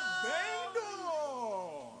just got banged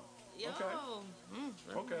on. Yo, Okay. Oh,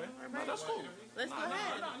 Okay. No, that's cool. Let's go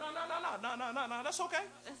ahead. No, that's okay.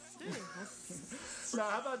 Let's Now,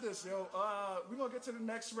 how about this, yo? We're gonna get to the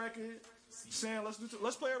next record. Sam,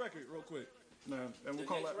 let's play a record real quick. Nah, and we'll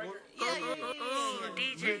call that.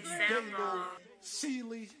 DJ Sambo.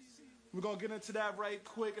 Sealy. We're gonna get into that right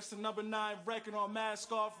quick. It's the number 9 record on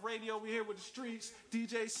Mask Off Radio. We're here with the streets.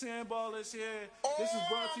 DJ Sandball is here. This is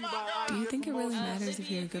brought to you by. Do you think it really matters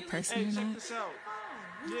if you're a good person or check not? this out.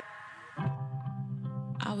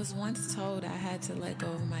 I was once told I had to let go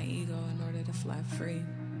of my ego in order to fly free.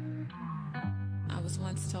 I was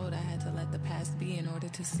once told I had to let the past be in order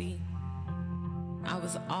to see. I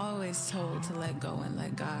was always told to let go and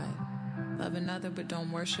let God. Love another but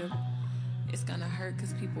don't worship. It's gonna hurt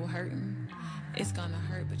cause people hurting. It's gonna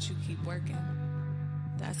hurt but you keep working.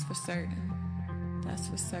 That's for certain. That's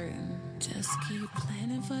for certain. Just keep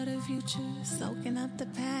planning for the future, soaking up the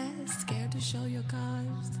past. Scared to show your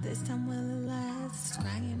cards, this time will it last?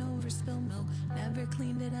 Crying over spilled milk, never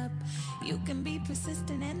cleaned it up. You can be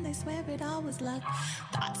persistent and they swear it all was luck.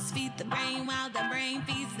 Thoughts feed the brain while the brain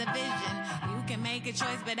feeds the vision. You can make a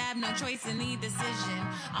choice but have no choice in the decision.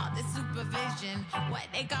 All this supervision, what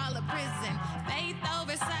they call a prison. Faith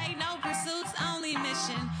oversight, no pursuits, only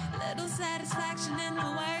mission. Little satisfaction in the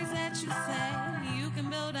words that you say. You can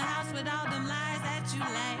build a house with all them lies that you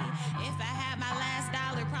lay. If I had my last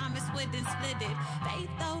dollar, promise wouldn't split it. Faith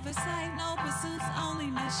oversight, no pursuits, only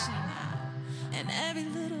mission. And every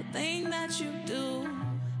little thing that you do,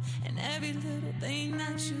 and every little thing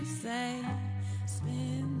that you say,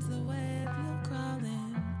 spins the web you're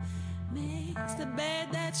crawling, makes the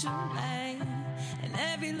bed that you lay. And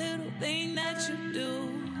every little thing that you do,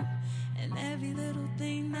 and every little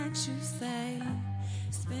thing that you say,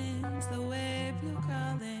 spins the web you're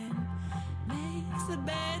crawling, makes the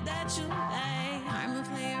bed that you lay. I'ma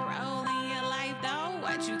play a role in your life though,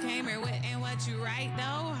 what you came here with and what you write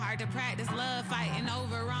though. Hard to practice love, fighting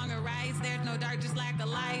over wrong or rights. There's no dark, just lack of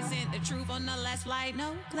light. Sent the truth on the last flight,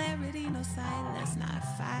 no clarity, no sight. Let's not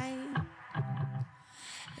fight.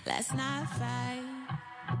 Let's not fight.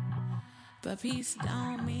 But peace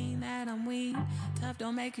don't mean that I'm weak. Tough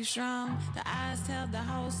don't make you strong. The eyes tell the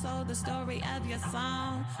whole soul, the story of your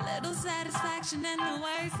song. Little satisfaction in the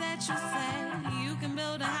words that you say. You can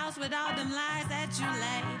build a house with all them lies that you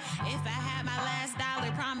lay. If I had my last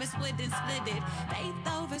dollar, promise wouldn't split it. Faith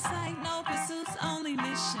oversight, no pursuits, only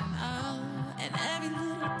mission. Oh, and every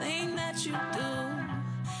little thing that you do,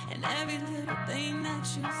 and every little thing that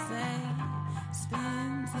you say,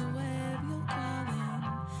 spins the web you're crawling,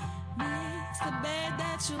 makes the bed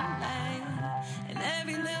that you lay. And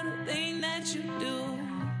every little thing that you do,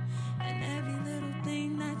 and every little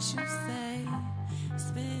thing that you say,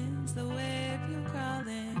 spins the web you're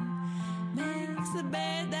crawling, makes the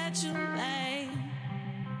bed that you lay.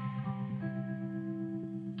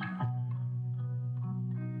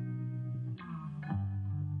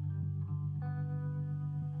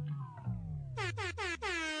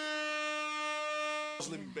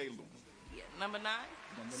 Number 9?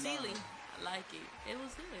 Sealy. I like it. It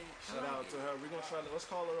was good. Shout out to her. We're gonna try to let's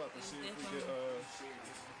call her up and see if we get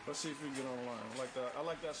let's see if we can get online. I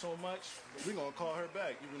like that so much. We're gonna call her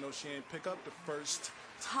back, even though she ain't pick up the first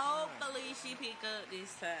time. Hopefully she pick up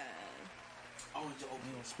this time. Oh, you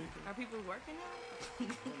on speaker? Are people working now?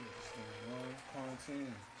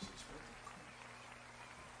 Quarantine.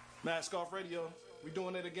 Mask Off Radio. We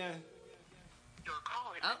doing it again.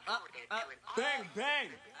 Bang, bang.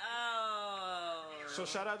 Oh. So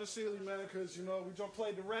shout out to Sealy, man, because, you know, we just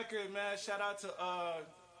played the record, man. Shout out to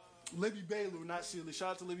Libby Bailu, not Sealy.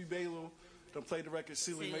 Shout out to Libby Bailu. Done played the record,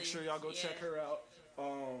 Sealy. Make sure y'all go check her out.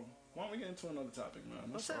 Why don't we get into another topic,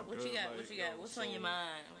 man? What's up? What you got? What you got? What's on your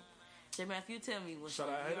mind? J-Man, if you tell me what's on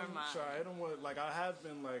your mind. Should I hit him with, like, I have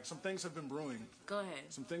been, like, some things have been brewing. Go ahead.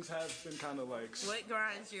 Some things have been kind of, like... What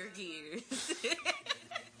grinds your gears?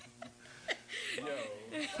 Yo.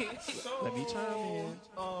 So, let me chime in.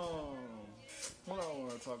 What do I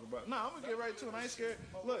want to talk about? Nah, I'm gonna get right to it. I ain't scared.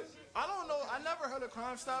 Look, I don't know. I never heard of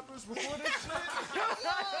Crime Stoppers before this shit.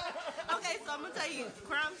 Okay, so I'm gonna tell you,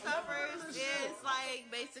 Crime Stoppers is like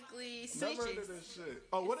basically snitches. Never heard of this shit.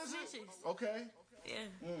 Oh, what is it? Okay. Yeah.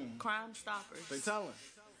 Crime Stoppers. They telling.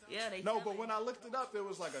 Yeah, they. No, but when I looked it up, there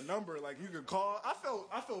was like a number, like you could call. I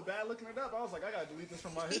felt bad looking it up. I was like, I gotta delete this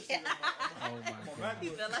from my history. Oh my You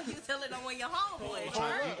feel like you telling on your homeboy.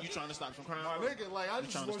 You trying to stop some crime? My nigga, like I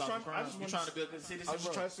just was trying. You trying to be a good citizen? I was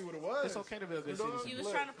just trying to see what it was. It's okay to be a good citizen. You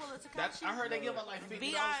was trying to pull it to Takashi. I heard they give out like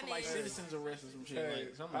 $50 for like citizens arrest or some shit. Hey,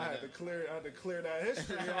 like something I like had to clear that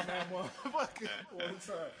history on that motherfucker one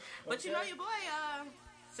time. But you know your boy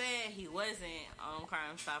said he wasn't on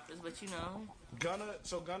Crime Stoppers, but you know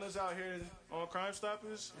Gunna's out here on Crime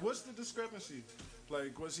Stoppers. What's the discrepancy?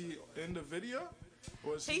 Like, was he in the video?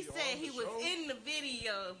 He said he was in the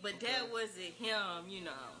video, but that wasn't him,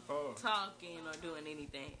 talking or doing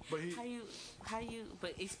anything. But how you?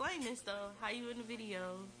 But explain this though. How you in the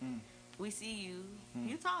video? We see you.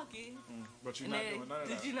 You talking. But you're not doing none of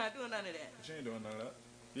that. You're not doing none of that. But you ain't doing none of that.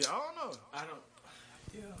 Yeah, I don't know.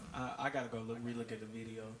 I gotta go relook at the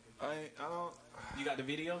video. I don't. You got the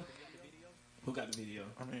video? Who got the video?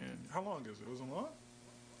 I mean, how long is it? Was it long?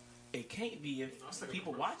 It can't be if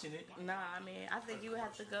people watching it. Nah, I mean, I think you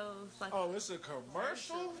have to go. Like, it's a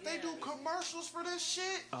commercial? They do commercials for this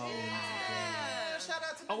shit? Oh, yeah. Shout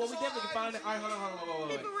out to we definitely can find it. All right, hold on.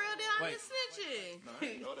 People real down here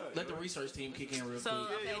snitching. Let the research team kick in real quick. So,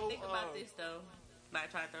 think about this, though. Not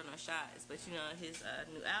trying to throw no shots, but his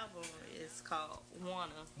new album is called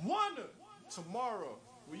Wanna. Tomorrow.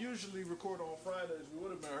 We usually record on Fridays. We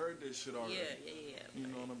would have been heard this shit already. Yeah. You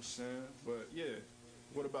know what I'm saying? But yeah.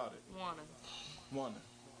 What about it?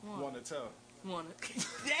 Wanna tell. Wanna. Ding,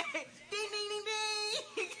 ding,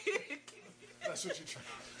 ding. That's what you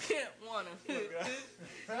trying. Wanna.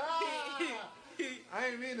 I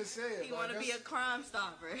ain't mean to say it. You want to be a crime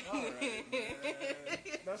stopper. All right,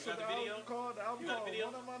 that's what the album called. The album called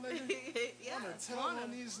Wanna, my nigga. Yeah, Wanna tell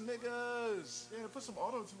on these niggas. Yeah, put some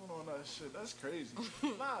auto-tune on that shit. That's crazy.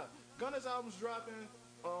 Nah, Gunna's album's dropping.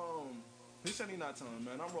 He said he not telling,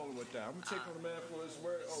 man. I'm rolling with that. I'm gonna take on the man for his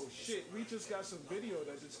word. Oh shit, we just got some video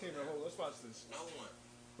that just came in. Hold on, let's watch this.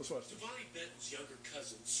 Let's watch this. Devontae Benton's younger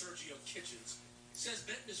cousin, Sergio Kitchens, says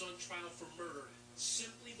Benton is on trial for murder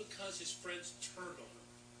simply because his friends turned on him.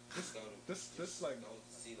 This like,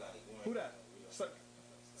 who that? It's like,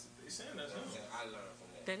 they saying that's him. I learned from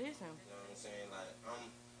that. That is him. You know what I'm saying? Like,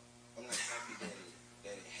 I'm not happy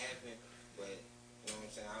that it happened, but you know what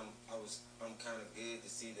I'm saying? I'm kind of good to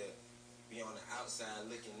see that be on the outside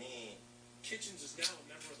looking in. Kitchens is now a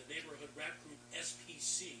member of the neighborhood rap group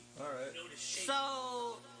SPC. All right. Known as Shake.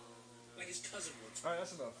 So, like his cousin works. All right,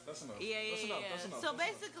 that's enough. Yeah. So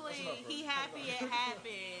basically, he happy it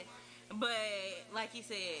happened, but like he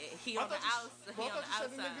said, he on the outside. I thought you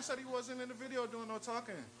said the nigga said he wasn't in the video doing no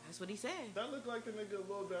talking. That's what he said. That looked like the nigga a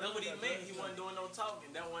little bit. That's what he meant. He wasn't doing no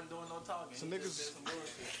talking. That wasn't doing no talking. Some niggas.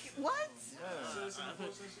 What? Yeah.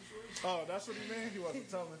 Oh, that's what he meant. He wasn't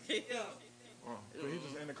telling. Yeah. Oh, but he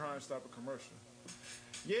just in the Crime Stopper commercial.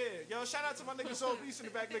 Yeah, yo, shout out to my nigga Soul Beast in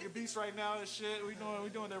the back, nigga Beast right now and shit. We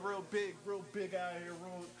doing that real big out here,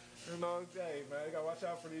 you know. Hey man, you gotta watch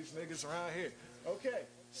out for these niggas around here. Okay,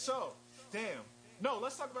 so damn. No,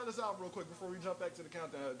 let's talk about this album real quick before we jump back to the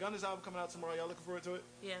countdown. Gunna's album coming out tomorrow. Y'all looking forward to it?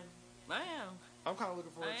 Yeah, I am. I'm kind of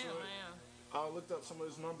looking forward to it. I am. I looked up some of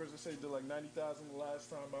his numbers. They say he did like 90,000 the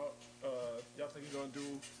last time out. Y'all think he's gonna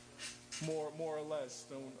do more or less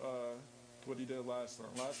than what he did last time?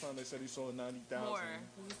 Last time they said he sold 90,000. More.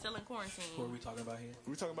 He's still in quarantine. What are we talking about here?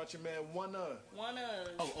 We talking about your man Wanna.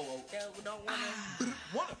 Oh. That don't wanna.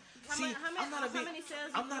 Wanna. See, how many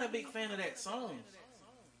sales? I'm not a big fan of that song.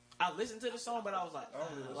 I listened to the song, but I was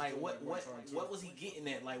like, what was he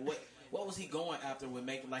getting at? Like, what was he going after with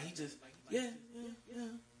making? Like, he just, yeah.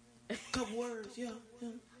 Couple words, yeah.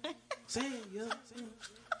 Saying, yeah.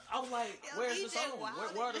 I was like, where's the song?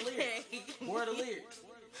 Where are the lyrics? Where are the lyrics?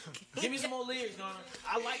 Give me some more lyrics, Gunna.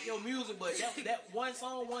 I like your music, but that one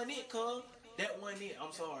song wasn't it, cuz. That wasn't it.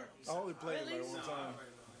 I'm sorry. I only played it like one time.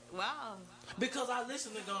 Wow. Because I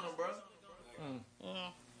listen to Gunna, bro.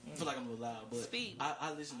 I feel like I'm a little loud, but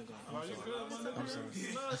I listen to Gunna. I'm sorry.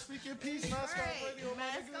 No, speak your piece. Mask radio, my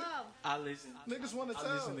nigga. I listen. Niggas want to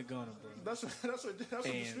tell. I listen to Gunna, bro. That's what the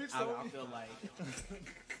streets told me. I feel like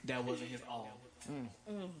that wasn't his all.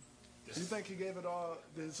 You think he gave it all?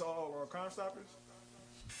 His all on Crime Stoppers?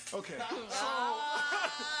 Okay. So, all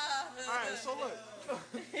right. So look.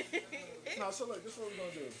 So look. This is what we're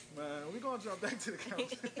gonna do, man. We're gonna jump back to the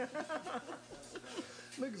couch.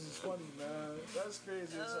 Niggas is funny, man. That's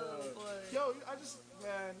crazy as hell. Yo,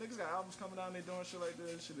 man, niggas got albums coming out and they doing shit like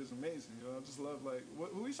this. Shit is amazing, yo. I just love, like,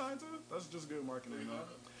 who we signed to? That's just good marketing, man.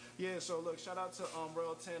 Yeah, so look, shout out to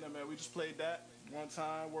Royal Tanner, man. We just played that one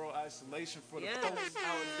time, World Isolation for the folks out there.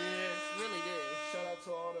 Really good. Shout out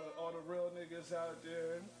to all the real niggas out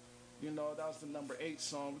there. You know, that was the number 8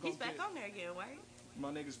 song. He's back on there again, right?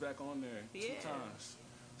 My nigga's back on there 2 times.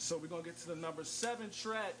 So we're gonna get to the number 7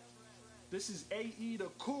 track. This is AE the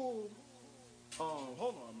Cool.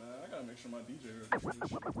 Hold on, man. I gotta make sure my DJ hears this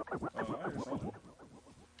shit. I hear something.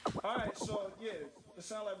 Alright, so yeah, it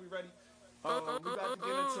sounds like we ready. We about to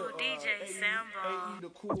get into AE the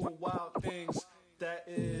Cool Wild Things. That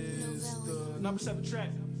is the number 7 track.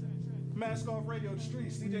 Mask Off Radio, the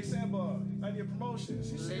streets, DJ Sandbar, Idea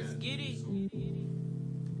Promotions. Let's get it.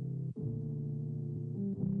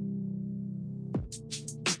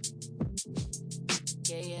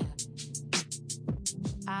 Yeah.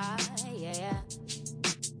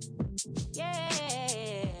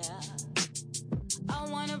 Yeah. I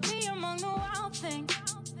wanna be among the wild things,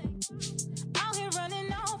 out here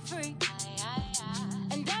running all free,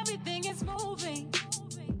 and everything is moving,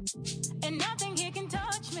 and nothing here can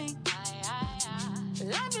touch me.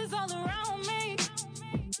 Life is all around me,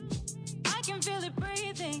 I can feel it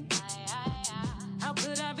breathing. How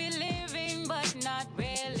could I be living but not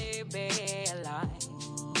really be alive?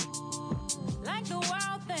 Like the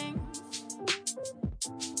wild things,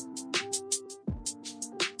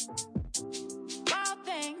 wild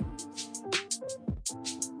things.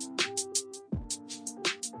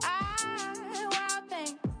 Wild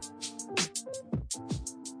things.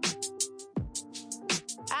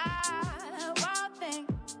 Wild things.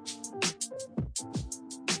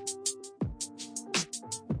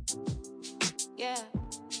 Yeah.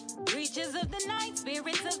 Creatures of the night,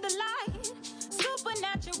 spirits of the light,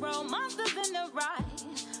 supernatural monsters in the ride.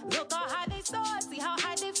 Look how high they soar, see how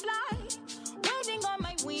high they fly. Waiting on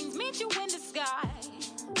my wings, meet you in the sky.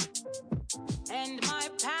 And my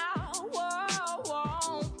power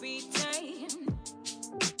won't be tamed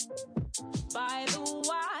by the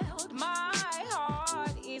wild. My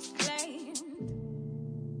heart is claimed.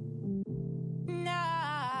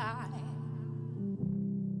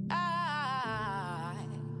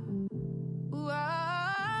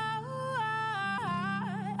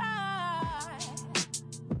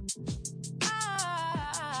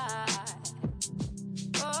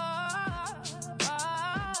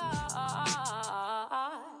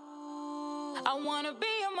 I wanna be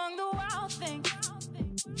among the wild things,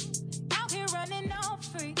 out here running all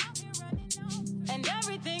free, and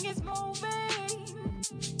everything is moving,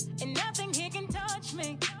 and nothing here can touch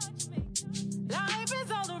me. Life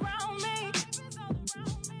is all around me,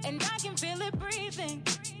 and I can feel it breathing.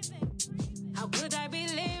 How could I be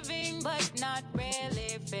living but not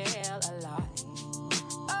really feel alive?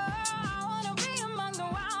 Oh, I wanna be among the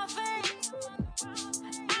wild things,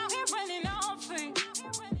 out here running all free.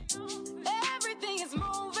 Everything is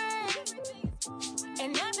moving,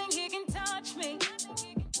 and nothing here can touch me.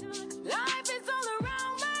 Life is all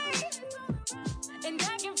around me, and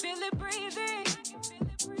I can feel it breathing.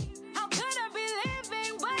 How could I be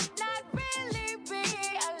living but not really be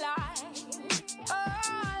alive? Oh,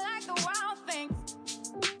 I like the wild things,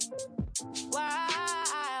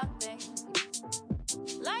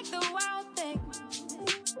 like the wild things,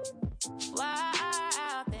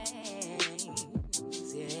 wild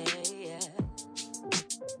things, yeah.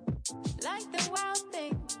 Like the wild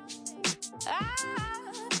things,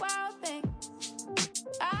 wild things,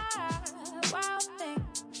 wild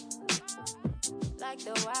things, like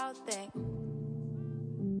the wild thing.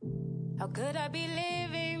 How could I be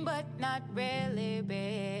living but not really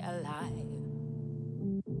be alive?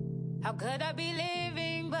 How could I be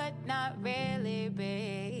living but not really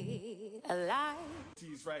be alive?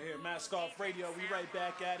 T's right here, Mask Off Radio. We right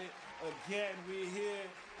back at it again. We here,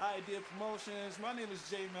 Idea Promotions. My name is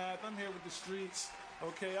J Math. I'm here with the streets.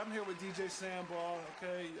 Okay, I'm here with DJ Sandball.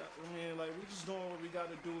 Okay, I mean, like, we just doing what we got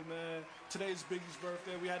to do, man. Today's Biggie's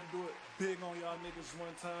birthday. We had to do it big on y'all niggas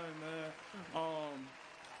one time, man.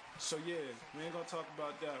 So yeah, we ain't gonna talk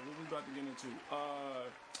about that. What we about to get into?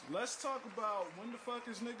 Let's talk about when the fuck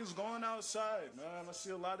is niggas going outside, man. I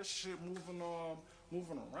see a lot of shit moving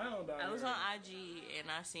around out I was here. on IG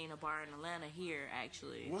and I seen a bar in Atlanta here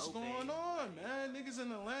actually. What's open. going on, man? Niggas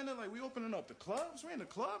in Atlanta, like, we opening up the clubs. We in the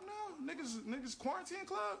club now. Niggas quarantine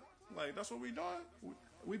club. Like, that's what we doing.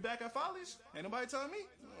 We back at Follies. Ain't nobody telling me.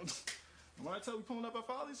 Nobody tell we pulling up at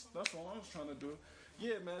Follies. That's what I was trying to do.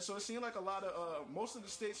 Yeah, man. So it seemed like a lot of most of the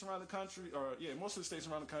states around the country,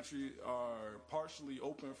 are partially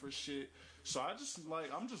open for shit. So I'm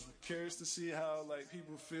just curious to see how, like,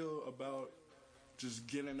 people feel about just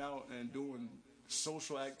getting out and doing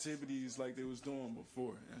social activities like they was doing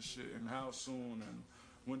before and shit. And how soon and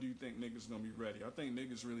when do you think niggas gonna be ready? I think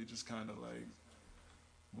niggas really just kind of like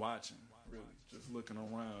watching, really just looking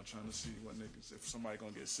around, trying to see what niggas, if somebody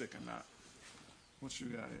gonna get sick or not. What you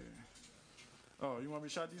got here? Oh, you want me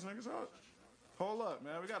to shout these niggas out? Hold up,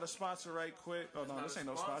 man. We got a sponsor right quick. Oh no, this ain't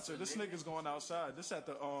no sponsor. This nigga's going outside. This at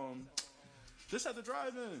the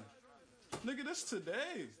drive-in. Nigga, this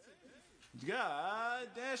today. God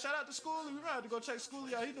damn, shout out to Schoolie. We might have to go check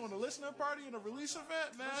Schoolie out. He doing a listening party and a release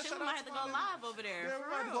event, man. Well, shit, shout we out might have to go live over there. Yeah, we for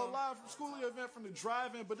might have to real. go live from Schoolie event from the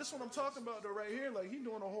drive-in. But this what I'm talking about, though, right here. Like, he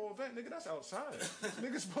doing a whole event. Nigga, that's outside.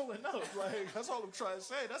 Niggas pulling up. Like, that's all I'm trying to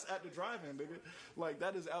say. That's at the drive-in, nigga. Like,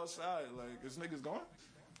 that is outside. Like, is niggas going?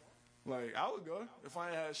 Like, I would go if I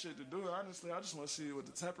ain't had shit to do. Honestly, I just want to see what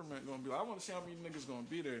the temperament gonna be like. I want to see how many niggas gonna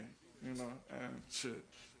be there, you know, and shit.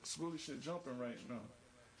 Schoolie shit jumping right now.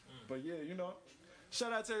 But yeah, you know,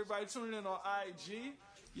 shout out to everybody tuning in on IG.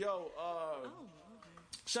 Yo,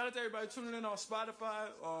 shout out to everybody tuning in on Spotify.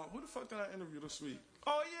 Who the fuck did I interview this week?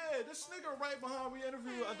 Oh yeah, this nigga right behind I did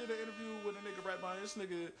an interview with a nigga right behind. This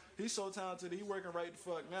nigga, he's so talented. He working right the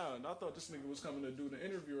fuck now. And I thought this nigga was coming to do the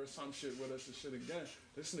interview or some shit with us and shit again.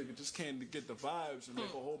 This nigga just came to get the vibes and make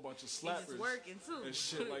a whole bunch of slappers. He's working too. And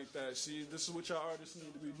shit like that. See, this is what y'all artists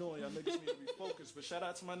need to be doing. Y'all niggas need to be focused. But shout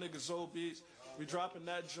out to my nigga Zoe Beats. We dropping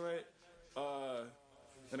that joint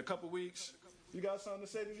in a couple weeks. You got something to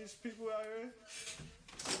say to these people out here?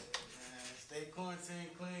 Stay quarantine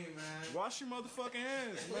clean, man. Wash your motherfucking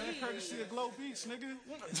hands, man. Courtesy of Glow Beats, nigga.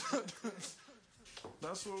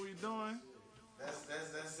 That's what we doing.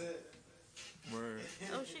 That's it. Word.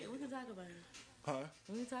 Oh shit, we can talk about it. Huh?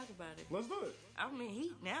 We can talk about it. Let's do it. I'm in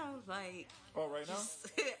heat now. Like, oh, right now?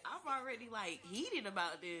 I'm already like heated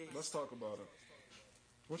about this. Let's talk about it.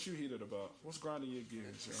 What you heated about? What's grinding your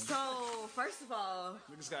gears, yo? So, first of all,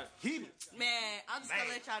 niggas got heated. Man, I'm just gonna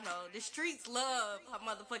let y'all know the streets love her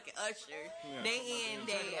motherfucking Usher. Yeah. Day in,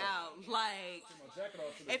 day out. Like,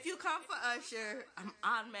 if you come for Usher, I'm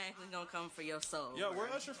automatically gonna come for your soul. Yo, where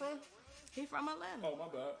Usher from? He from Atlanta. Oh, my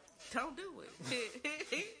bad. Don't do it.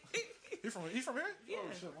 He from here? Yeah.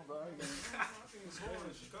 Oh shit, my bad.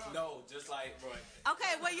 No, just like, bro.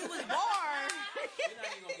 Okay, where you was born. We're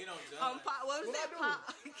not even gonna get on John. What was that?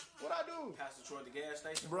 What I do? Pastor Troy at the gas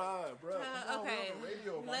station. Bruh. Okay.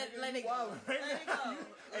 Radio, Let it go. Let it go.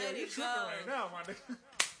 Let it go. Right now, my nigga.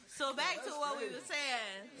 So back to what we were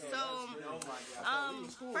saying. So,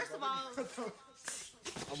 first of all,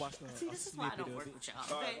 see, this is why I don't work with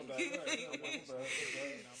y'all. Okay?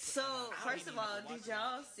 So, first of all, did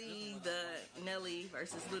y'all see the Nelly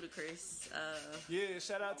versus Ludacris? Yeah,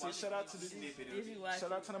 shout out to the Did you watch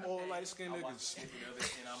shout out to them old light skinned niggas.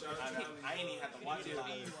 I ain't even have to watch it.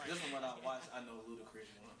 This one when I watched, I know Ludacris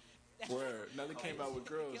won. Where Nelly came out with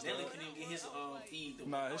girls. Nelly couldn't even get his feed.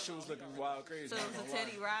 Nah, his shit was looking wild crazy. So it was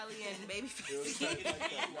Teddy Riley and Babyface.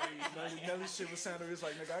 Nelly shit was sounding. It was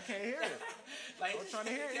like, nigga, I can't hear it. Like, I'm trying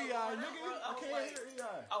to hear EI, nigga. I can't hear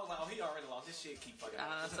EI. I was like, oh, he already lost his shit. Keep fucking.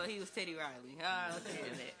 So he was Teddy Riley. Let's do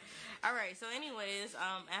that. All right. So, anyways,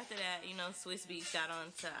 after that, you know, Swiss Beats got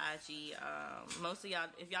on to IG. Most of y'all,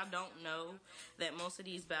 if y'all don't know, that most of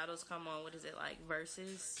these battles come on. What is it like?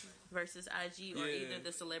 Versus IG or either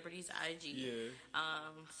the celebrities IG. Yeah.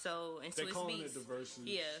 So in they Swiss calling Beats, it the versus.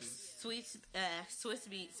 Yeah, Swiss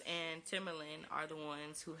Beats and Timberland are the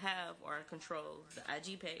ones who have or control the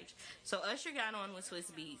IG page. So Usher got on with Swiss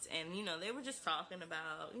Beats, and you know they were just talking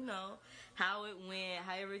about how it went,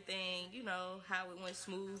 how everything, how it went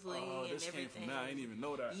smoothly and this everything. Came from now. I didn't even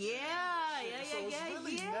know that.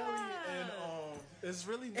 It's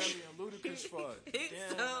really Nelly and Ludacris' fault.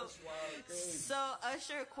 Damn, so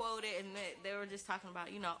Usher quoted, and they were just talking about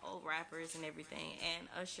old rappers and everything, and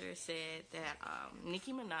Usher said that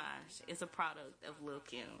Nicki Minaj is a product of Lil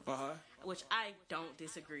Kim, which I don't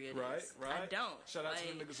disagree with. Right. I don't. Shout out to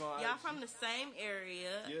the niggas on y'all IG. from the same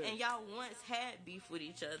area, and y'all once had beef with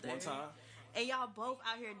each other. One time. And y'all both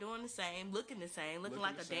out here doing the same, looking the same, looking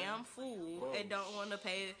like a damn fool, and don't want to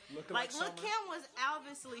pay. Like Lil' Kim was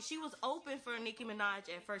obviously, she was open for Nicki Minaj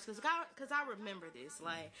at first, because I remember this,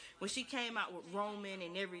 like when she came out with Roman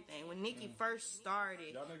and everything, when Nicki first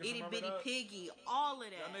started, Itty Bitty Piggy, all of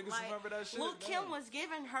that. Y'all niggas like, remember that shit? Lil' Kim was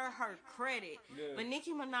giving her credit, but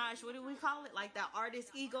Nicki Minaj, what do we call it? Like that artist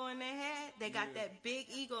ego in their head. They got that big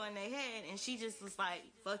ego in their head, and she just was like,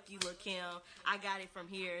 "Fuck you, Lil' Kim. I got it from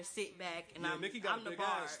here. Sit back." And Nicki got I'm a big the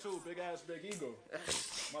ass too, big ass, big ego.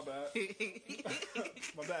 My bad.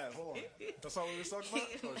 My bad. Hold on. That's all we was talking about.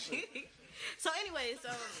 Oh shit. So anyway,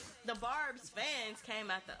 the Barb's fans came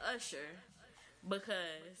after Usher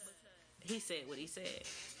because he said what he said.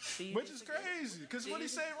 Which is crazy, because what he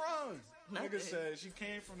say wrong? Nothing. Nigga said she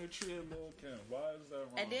came from the tree of Lil' Kim. Why is that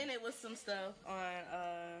wrong? And then it was some stuff on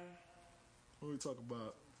what we talk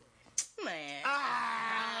about? Man.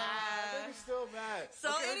 Nigga still mad. So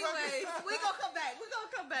okay, anyways, we gonna come back. We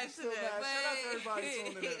gonna come back to that. Shout out to everybody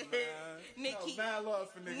tuning in, man. Nick, mad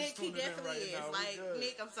love for niggas Nick, he tuning in definitely right is. now. Like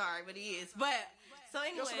Nick, I'm sorry, but he is. But So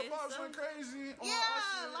anyway, so the bars went crazy on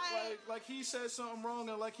Usher. Like he said something wrong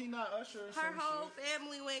and like he not Usher. Or her whole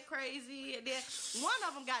family went crazy, and then one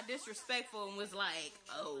of them got disrespectful and was like,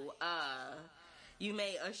 you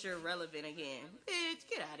made Usher relevant again. Bitch,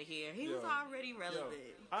 get out of here. He was already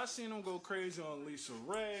relevant. I seen him go crazy on Lisa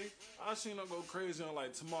Ray. I seen him go crazy on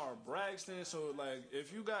like Tamara Braxton. So like,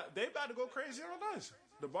 if you got, they about to go crazy on us.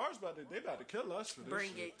 The bars they about to kill us for this.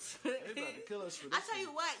 Bring shit. it. They about to kill us for this. I tell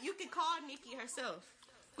you what, you can call Nikki herself.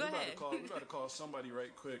 Go ahead. We about to call somebody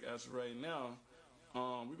right quick as of right now.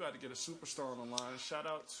 We about to get a superstar on the line. Shout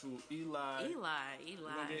out to Eli. Eli.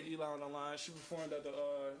 We're gonna get Eli on the line. She performed at the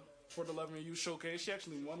for the 11 U showcase. She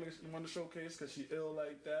actually won the showcase because she ill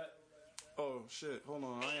like that. Oh shit! Hold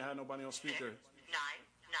on, I ain't had nobody on speaker. 9,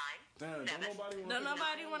 9. Damn, don't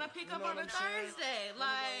nobody want to pick up on a Thursday.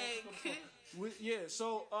 Like,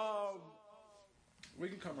 so we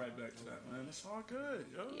can come right back to that, man. It's all good,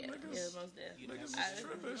 yo. Niggas, most definitely. Niggas is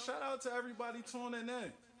tripping. Shout out to everybody tuning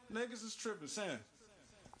in. Niggas is tripping, Sam.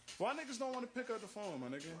 Why niggas don't want to pick up the phone, my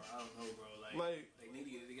nigga? Bro, I don't know, bro. Like they need to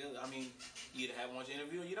get it together. I mean, you either have one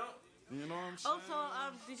interview or you don't. You know what I'm saying?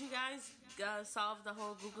 Also, did you guys solve the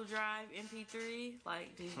whole Google Drive MP3?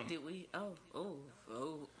 Like, did we? Oh.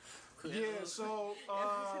 Yeah, so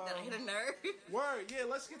did I hit a nerve? Word, yeah.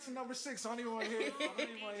 Let's get to number 6. I don't even want to hear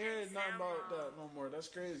nothing about that no more. That's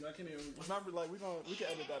crazy. I can't even remember. Like we can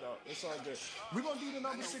edit that out. It's all good. We're gonna do the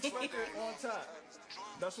number 6 record on top.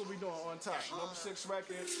 That's what we doing on top. Number 6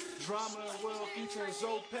 record, Drama and Will featuring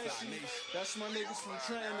Zoe Pesci. That's my niggas from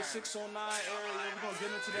Trenton, the 609 area. We're gonna get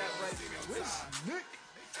into that right now. Where's Nick?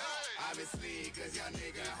 Obviously, cause y'all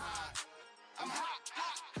nigga hot. I'm hot.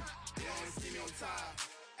 You don't see me on top.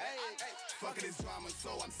 Hey, fucking this drama,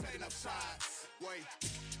 so I'm setting up shots. Wait,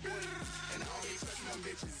 and I don't be trusting them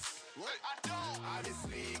bitches. What? I don't.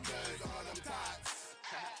 Obviously, cause all them tots.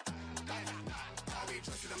 I don't be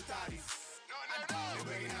trusting them thotties. No. They're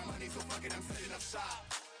bringing out money, so fuck it, I'm setting up shop.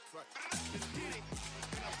 Let's get it.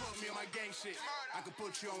 Can I put me on my gang shit? I can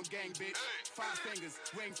put you on gang, bitch. 5 fingers,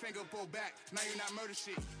 ring finger, pull back. Now you're not murder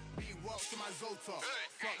shit. Walk to my Zoto.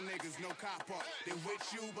 Fuck niggas, no cop part. They with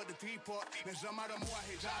you, but the 3-part. Then jump out of more, I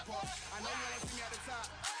hit drop off. I know you wanna see me at the top,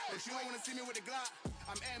 but you don't wanna see me with the Glock.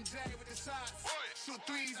 I'm MJ with the shots. Shoot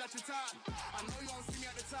 3s at your top. I know you won't see me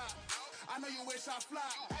at the top. I know you wish I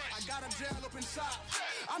flop. I got a jail open shop.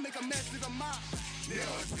 I make a mess, leave a mop. They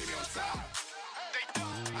don't see me on top.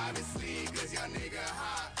 Obviously, cause y'all nigga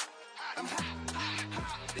hot. I'm hot.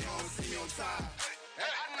 They don't see me on top.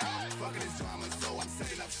 Fucking this drama, so I'm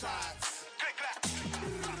setting up shots.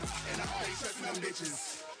 And I ain't trusting them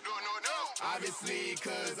bitches. No. Obviously,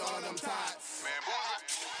 cause all them tots. Man, boy.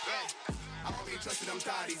 I don't be trusting them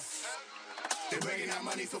thotties. They bringing out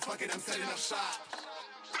money, so fuck it, I'm setting up shop.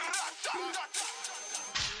 Damn,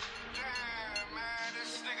 man,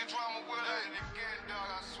 this nigga Drama with it again, dog.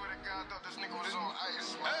 I swear to God, I thought this nigga was on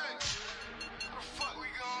ice, man. What the fuck we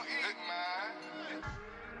gonna eat, man?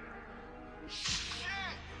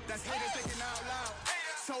 That's haters thinking out loud.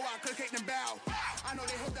 So I could kick them bow. I know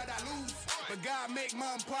they hope that I lose, but God make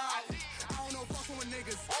mom proud. I don't know fucking with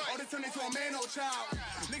niggas. All they turn into a man or child.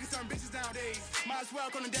 Niggas turn bitches nowadays. Might as well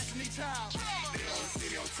call them Destiny Child. They don't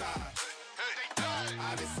see me on top.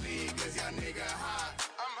 Obviously, cause y'all nigga hot.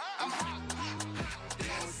 I'm hot. They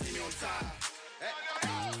don't see me on top.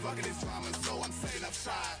 Fucking this drama, so I'm setting up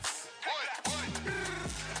shots.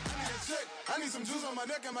 I need some juice on my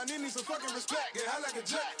neck and my knee needs some fucking respect. Get high like a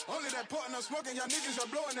jet. Only that pot and I'm smoking. Y'all niggas are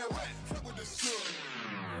blowing that wet. Fuck with this shit.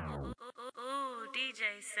 Ooh,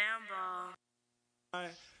 DJ Sambal.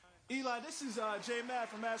 Alright. Eli, this is J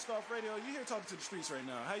Mad from Mask Off Radio. You here talking to the streets right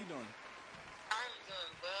now. How you doing? I'm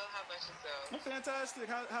doing well. How about yourself? I'm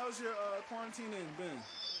fantastic. How's your quarantining been?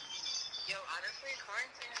 Yo, honestly,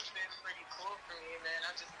 quarantine has been pretty cool for me, man.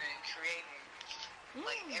 I've just been creating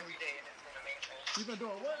like every day, and it's been amazing. You've been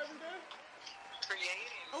doing what every day?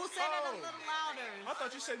 Creating. Oh, say that a little louder. I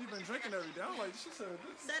thought you said you've been drinking every day. I'm like, she said.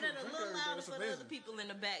 Say that a little louder so the other people in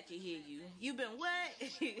the back can hear you. You been what?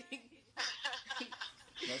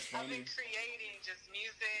 That's funny. I've been creating just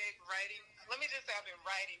music, writing. Let me just say I've been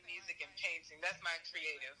writing music and painting. That's my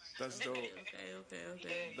creative. That's dope.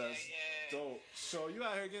 Okay. That's dope. So you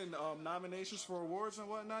out here getting nominations for awards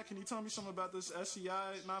and whatnot. Can you tell me something about this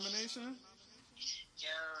SEI nomination?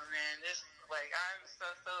 Yo, man, this I'm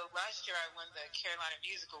so last year I won the Carolina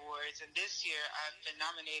Music Awards, and this year I've been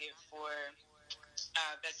nominated for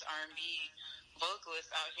Best R&B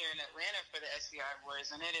Vocalist out here in Atlanta for the SEI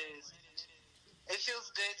Awards, and it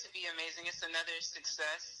feels good to be amazing. It's another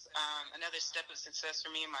success, another step of success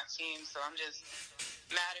for me and my team, so I'm just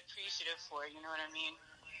mad appreciative for it, you know what I mean?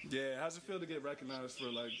 Yeah, how's it feel to get recognized for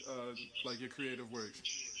like your creative works?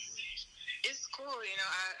 It's cool, you know.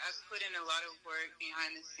 I put in a lot of work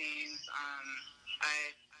behind the scenes.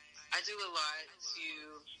 I do a lot to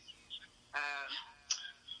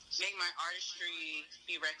make my artistry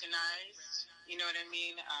be recognized. You know what I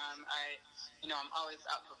mean? I'm always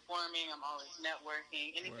out performing. I'm always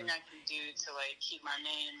networking. Anything I can do to like keep my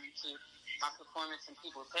name and keep my performance in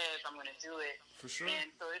people's heads, I'm gonna do it. For sure. And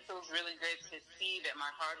so it feels really good to see that my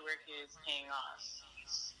hard work is paying off.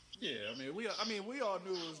 Yeah, we all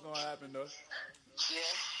knew it was gonna happen though.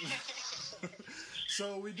 Yeah.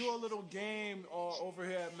 So we do a little game over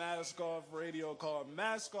here at Mask Off Radio called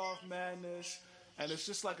Mask Off Madness. And it's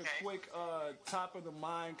just like a quick top of the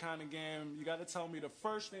mind kind of game. You got to tell me the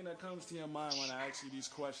first thing that comes to your mind when I ask you these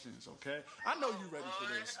questions, okay? I know you're ready for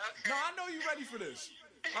this. No, I know you're ready for this.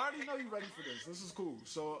 I already know you're ready for this. This is cool.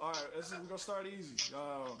 So, all right, we're going to start easy.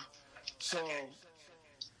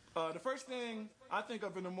 The first thing I think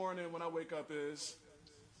of in the morning when I wake up is...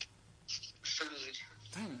 Food.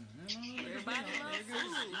 Damn, man. Everybody loves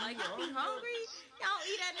food. Like, you be hungry? Y'all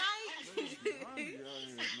eat at night?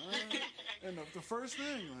 And the first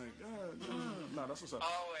thing, like, nah, that's what's up.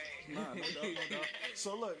 Always. Nah, no doubt.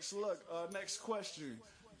 So look, next question.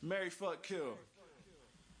 Marry, fuck, kill.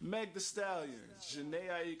 Meg Thee Stallion, Jhené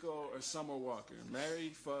Aiko, or Summer Walker? Marry,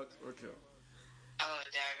 fuck, or kill? Oh,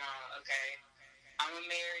 daggone. Okay. I'm a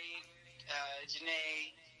married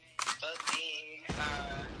Jhené. Fuck me.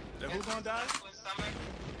 Then who gonna die? Summer.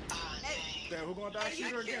 Damn, who gonna die?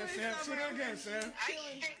 Shoot her again, Sam. Shoot her again, Sam.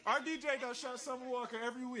 Our DJ does shot Summer Walker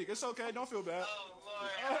every week. It's okay. Don't feel bad. Oh,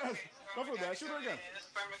 Lord. Don't feel bad. Shoot her again.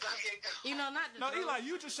 You know, not to No, throw, Eli,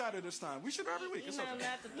 you just shot her this time. We shoot her every week. It's you know, okay.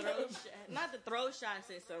 not to throw shots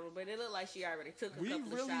at Summer, but it looked like she already took a couple of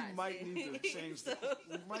shots. We really might need to change the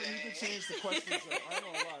questions. I don't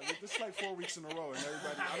know why. This is like 4 weeks in a row, and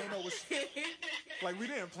everybody, I don't know what's... Like, we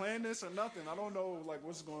didn't plan this or nothing. I don't know, like,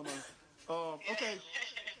 what's going on. Okay.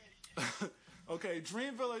 Okay,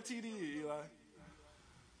 Dreamville or TDE, Eli?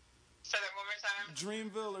 Say that one more time.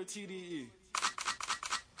 Dreamville or TDE?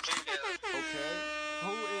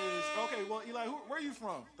 Dreamville. Okay, well, Eli, where are you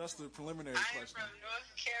from? That's the preliminary question. I'm from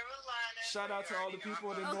North Carolina. Shout out to all the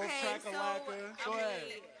people in North Crack-a-Lacka. Go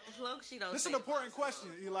ahead. As long as she don't This is say an important question,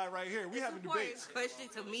 Eli, right here. We having debates. Question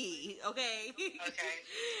to me, okay? Okay.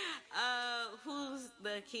 Who's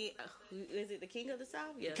the king? Is it the King of the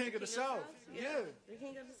South? Yeah. King of the South. Yeah. The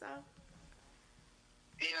King of the South.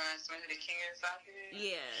 You want to ask me who the King of the South is?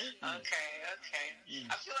 Yeah. Okay.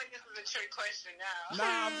 I feel like this is a trick question now.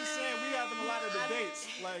 Nah, I'm just saying we having a lot of debates.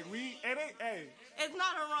 Like It's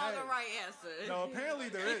not a wrong or right answer. No,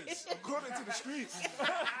 apparently there is. According to the streets.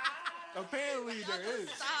 Apparently there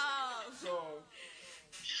is. Stop. So.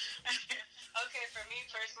 Okay, for me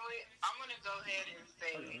personally, I'm gonna go ahead and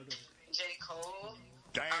say J. Cole.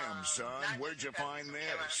 Damn, son, where'd you find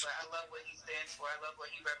this? But I love what he stands for. I love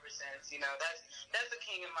what he represents. You know, that's the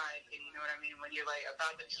king in my opinion. You know what I mean? When you're like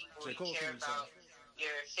about the people, you care about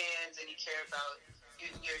your fans and you care about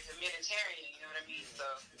you're humanitarian. You know what I mean? So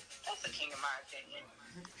that's the king in my opinion.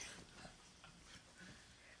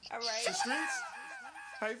 All right. The streets?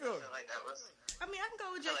 How you feeling? I feel like that was. I mean, I can go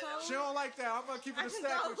with J. Cole. She don't like that. I'm gonna keep it a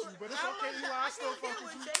stack with you, but it's okay, Eli. I still fuck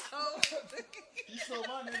with you. J. Cole. You still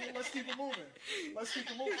my nigga. Let's keep it moving. You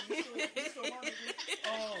still my nigga.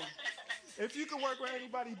 If you could work with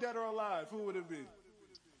anybody dead or alive, who would it be?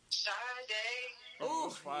 Sade. Oh,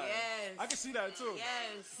 fire. yes. I can see that too.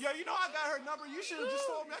 Yes. Yeah, you know I got her number. You should have just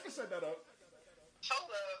told me. I can set that up.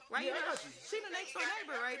 Hold up. Right Yeah, I now, got you. she the next door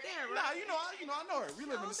neighbor right there, Nah, right? I know her. We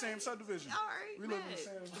live in the same subdivision. All right, We live in the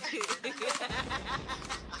same.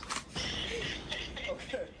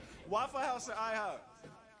 Okay. Waffle House or IHOP?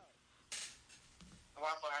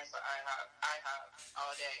 Waffle House or IHOP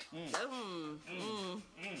all day.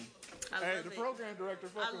 Hey, the program director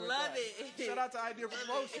fucking with that. it. Shout out to Idea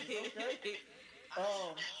Promotions, okay?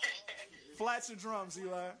 Flats or drums,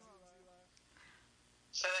 Eli?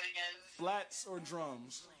 Say that again. Flats or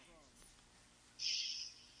drums?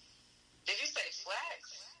 Did you say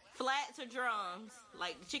flats? Flats or drums?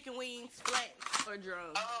 Like chicken wings, flats or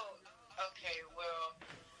drums? Oh, okay. Well,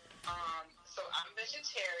 so I'm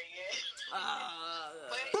vegetarian.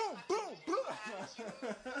 Boom.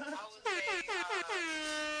 I would say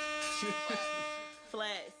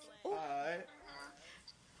flats. All right.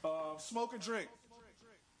 Smoke or drink?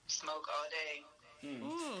 Smoke all day.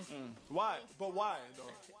 Why? But why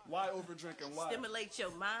though? Why over drinking? Why? Stimulate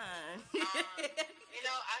your mind. You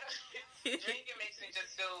know, drinking makes me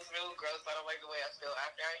just feel real gross. I don't like the way I feel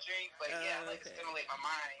after I drink. But yeah, I like to stimulate my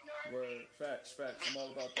mind. You know what I mean? Word. Facts. I'm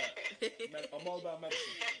all about that. I'm all about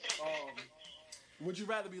medicine. Would you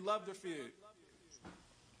rather be loved or feared?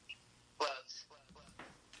 Loved.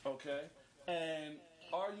 Okay. And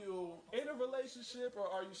are you in a relationship or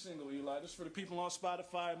are you single, Eli? This is for the people on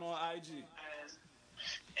Spotify and on IG.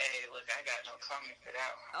 Hey, look, I got no comment for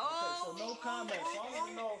that one. Okay, so no comment. So I don't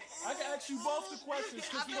even know. I can ask you both the questions.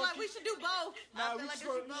 I feel like we should do both. Nah, we just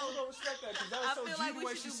gonna respect that because that was so G the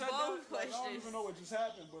way she said that. Like, I don't even know what just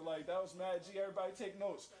happened, but like that was mad G. Everybody take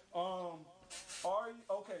notes. Are you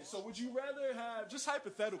okay? So would you rather have just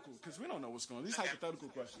hypothetical? Because we don't know what's going on. These hypothetical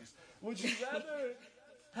questions. Would you rather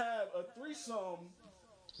have a threesome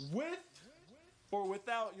with or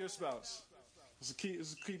without your spouse? It's a key.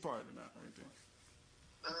 It's a key part of that right there.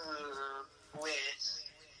 With.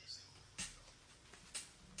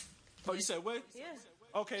 Oh, you said with? Yeah.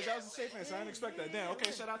 Okay, that was a safe answer. I didn't expect that. Damn.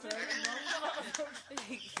 Okay, shout out to her.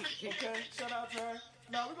 Okay, shout out to her.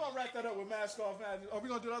 Now we're gonna wrap that up with mask off. Are we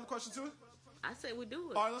gonna do the other question too? I say we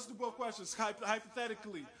do it. All right, let's do both questions.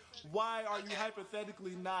 Hypothetically, why are you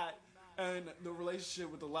hypothetically not in the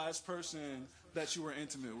relationship with the last person that you were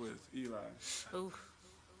intimate with, Eli? Ooh.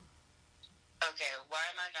 Okay, why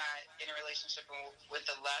am I not in a relationship with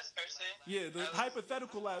the last person? Yeah, the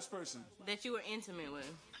hypothetical last person that you were intimate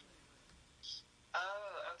with.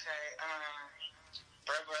 Oh, okay.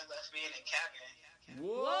 Bro left me in a cabin.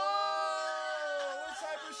 Whoa! What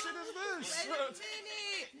type of shit is this? Wait a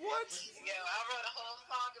minute. What? Yo, I wrote a whole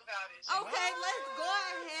song about it. Okay, let's go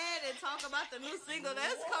ahead and talk about the new single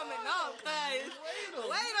that's coming out, cause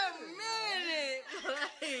wait a minute.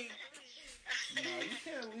 Like, no, you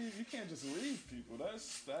can't leave. You can't just leave people.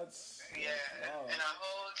 That's. Yeah, wow. in a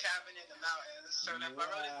whole cabin in the mountains. So if I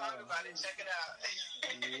wrote a song about it, check it out.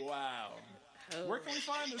 Wow. Where can we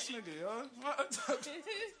find this nigga, yo? That's crazy.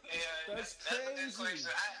 a good question.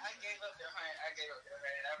 I gave up the hunt.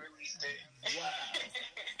 I released it. Wow.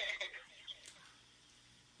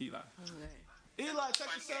 Eli. Okay. Eli, check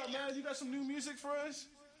this out, man. You got some new music for us?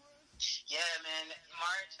 Yeah, man.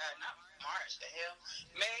 Not March, the hell.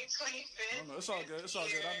 May 25th. Oh, no, it's all good. It's all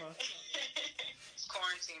good. I know. It's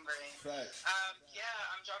quarantine brain. Facts. Yeah,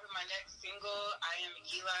 I'm dropping my next single, I Am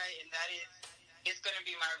Eli, and it's going to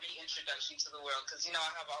be my reintroduction to the world, because, I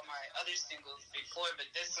have all my other singles before, but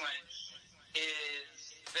this one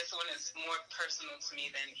is more personal to me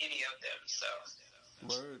than any of them, so.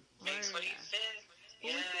 Word. May 25th.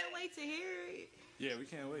 Well, we can't wait to hear it. Yeah, we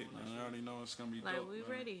can't wait, man. I already know it's gonna be dope. Like, we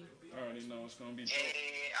ready. I already know it's gonna be dope.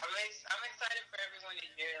 Hey, I'm excited for everyone to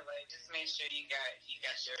hear. Like, just make sure you got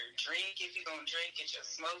your drink if you're gonna drink. Get your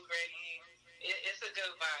smoke ready. It's a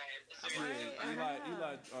good vibe. It's a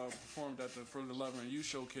Eli performed at the For the Lover and You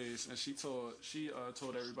showcase, and she told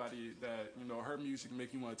everybody that her music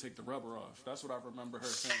make you want to take the rubber off. That's what I remember her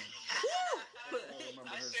saying.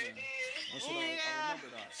 That's what I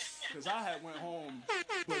remember that. Because I had went home.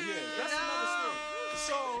 But yeah, that's another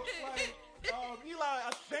story. So, Eli,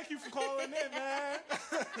 I thank you for calling in, man.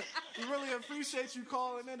 We really appreciate you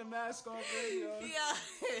calling in to Mask Off Radio. Yes,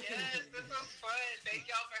 this was fun. Thank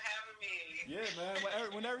y'all for having me. Yeah,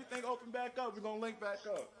 man. When everything open back up, we're going to link back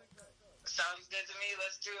up. Sounds good to me.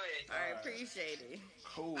 Let's do it. All right, appreciate it.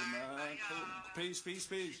 Cool, man. Cool. Peace.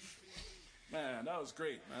 Man, that was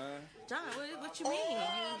great, man. John, what you mean?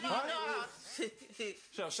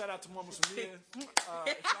 Shout out to Mama Samia. If y'all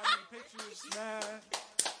need pictures, man.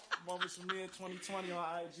 Mama Samia 2020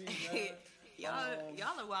 on IG, man.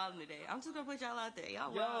 Y'all are wilding today. I'm just gonna put y'all out there.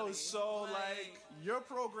 Y'all wilding. Yo, so like your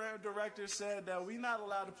program director said that we not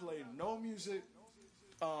allowed to play no music.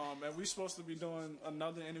 And we supposed to be doing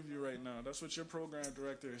another interview right now. That's what your program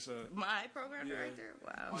director said. My program director?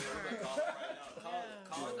 Wow.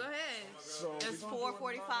 Go ahead. So it's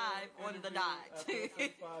 4:45 on the dot.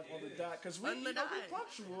 4:45 on the dot. Because we're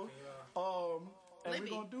punctual. And we're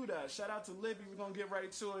going to do that. Shout out to Libby. We're going to get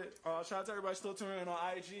right to it. Shout out to everybody still tuning in on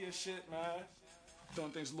IG and shit, man.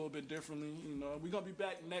 Doing things a little bit differently, We're going to be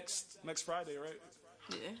back next Friday, right?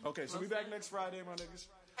 Yeah. Okay, so we back next Friday, my niggas.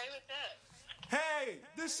 Hey, what's up? Hey,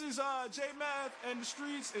 this is J Math and the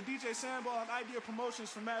Streets and DJ Sambal and Idea Promotions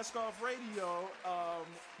from Mask Off Radio.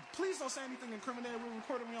 Please don't say anything incriminating. We're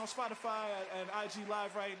recording me on Spotify and IG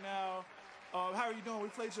Live right now. How are you doing? We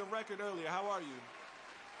played your record earlier. How are you?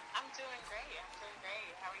 I'm doing great.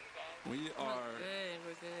 How are you guys? We are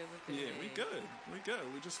We're good. Yeah, we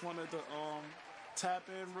good. We just wanted to tap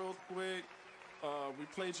in real quick. We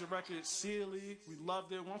played your record, Sealy. We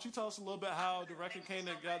loved it. Why don't you tell us a little bit how the record came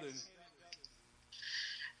together?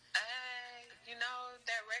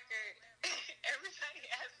 That record, everybody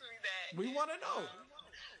asks me that. We want to know.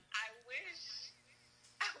 I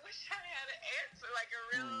wish I had an answer, like a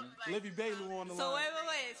real, Livy Bailey on the line.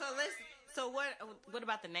 So wait. So what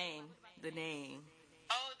about the name? The name.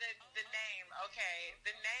 Oh, the name. Okay.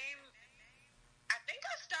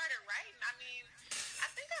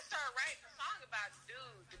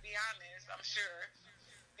 I'm sure.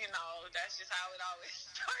 You know, that's just how it always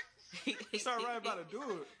starts. You start writing about a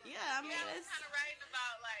dude. Yeah, I mean, I was kind of writing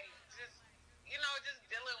about, like, just, you know, just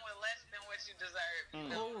dealing with less than what you deserve.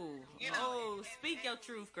 Speak your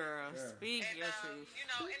truth, girl. Yeah. Speak your truth. You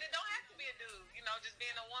know, and it don't have to be a dude. You know, just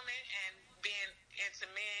being a woman and being into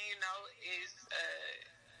men, you know, is,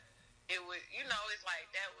 it would, you know, it's like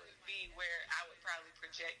that would be where I would probably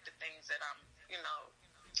project the things that I'm, you know,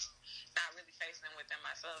 not really facing within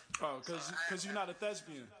myself. Oh, because you're not a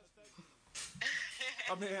thespian.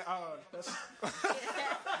 I mean, that's... I'm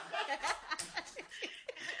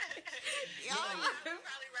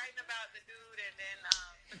probably writing about the dude, and then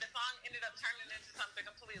but the song ended up turning into something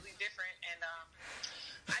completely different. And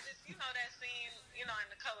I just, you know, that scene, you know,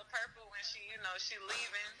 in The Color Purple when she, you know, she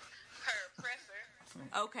leaving her oppressor.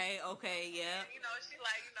 Okay, yeah. And, you know, she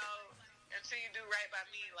like, you know, until you do right by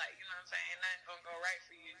me, like, you know what I'm saying, nothing gonna go right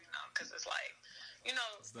for you, you know, because it's like, you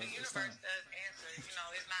know, the universe does answer, you know,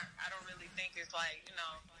 it's not, I don't really think it's like, you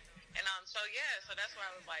know, and so that's why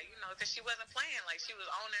I was like, you know, because she wasn't playing, like, she was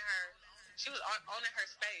owning her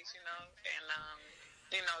space, you know, and,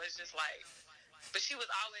 you know, it's just like, but she was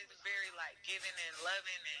always very, like, giving and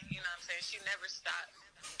loving, and, you know what I'm saying, she never stopped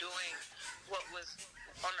doing what was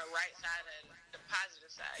on the right side of the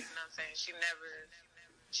positive side, you know what I'm saying,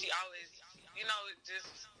 she always, you know, just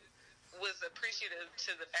was appreciative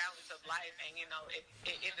to the balance of life, and, you know, it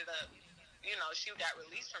ended up, you know, she got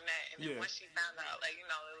released from that, and then once she found out, like, you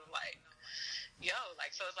know, it was like, yo,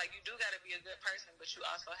 like, so it's like, you do got to be a good person, but you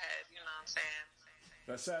also have, you know what I'm saying,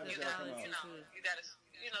 that's sad. you got to, you got to,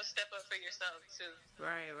 you know, step up for yourself, too.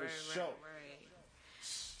 Right. So,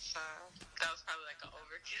 that was probably like an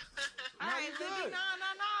overkill. All right, Libby, no.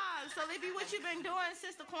 So, Libby, what you been doing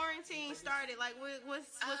since the quarantine started? Like, what's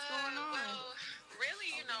going on? Well,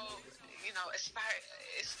 really, you know,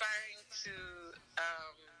 aspiring to,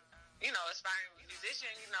 aspiring musician.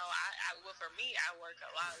 You know, well, for me, I work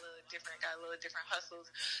got a little different hustles.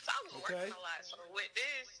 So I was working a lot. So with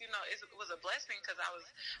this, you know, it was a blessing because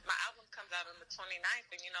my album comes out on the 29th,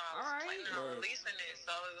 and, you know, I was planning on releasing it.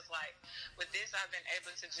 So it was like, with this, I've been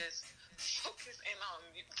able to just focus in on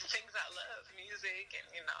things I love, music, and,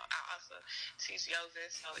 you know, I also teach yoga.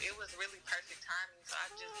 So it was really perfect timing. So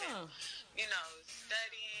I've just been, you know,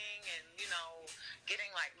 studying and, you know, getting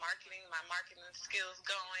like my marketing skills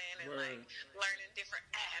going, and like learning different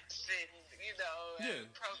apps and, you know,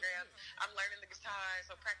 programs. I'm learning the guitar,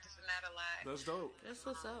 so practicing that a lot. That's dope. That's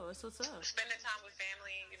what's up. Spending time with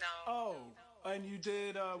family, you know. Oh, and you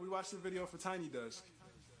did, we watched the video for Tiny Desk.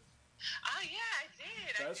 Oh, yeah, I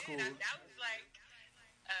did. That's cool. I was like,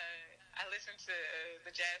 I listened to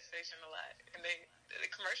the jazz station a lot, and the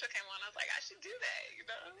commercial came on. I was like, I should do that, you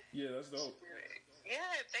know? Yeah, that's dope.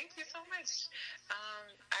 Yeah, thank you so much.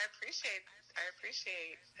 I appreciate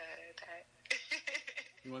that.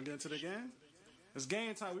 You want to get into the game? It's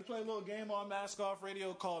game time. We play a little game on Mask Off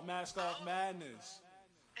Radio called Mask Off Madness.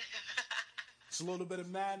 It's a little bit of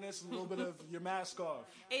madness, a little bit of your mask off.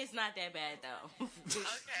 It's not that bad, though. It's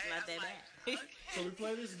not that bad. Okay. So we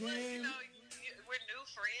play this game. Look, you know, we're new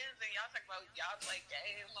friends, and y'all talk about y'all play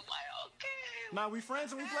games. I'm like, okay. Nah, we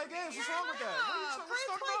friends and we play games. What's wrong with that? What are you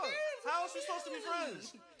talking about? How else are we supposed to be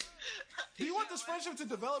friends? Do you want this friendship to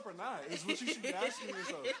develop or not? Is what you should be asking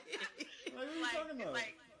yourself. Like, what are you talking about?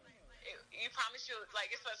 Like, you promise you, like,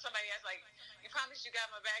 it's like somebody asks, like, you promise you got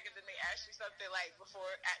my back, and then they ask you something, like, before,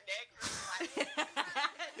 at next. Like,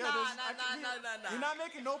 No. You're not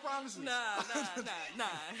making no promises. Nah.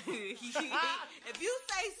 If you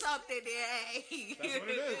say something, then hey. That's what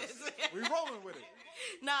it is. We rolling with it.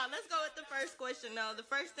 Nah, let's go with the first question, though. The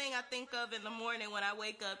first thing I think of in the morning when I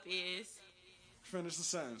wake up is... Finish the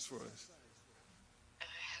sentence for us.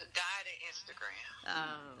 God and Instagram.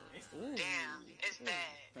 Oh. Damn, it's bad.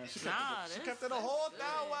 Man, she kept it a whole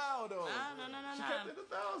 $1,000 though. No. She kept it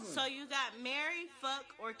 $1,000. So you got marry, fuck,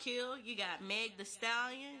 or kill. You got Meg the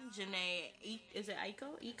Stallion, Janae. Is it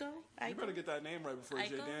Iko? You better get that name right before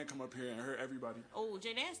J Dan come up here and hurt everybody. Oh,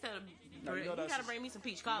 J Dan you gotta bring me some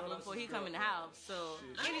peach cobbler before he come in the house. So,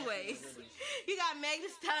 anyways, you got Meg the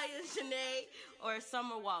Stallion, Janae, or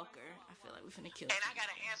Summer Walker. I feel like we finna kill. And I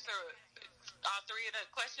gotta answer all three of the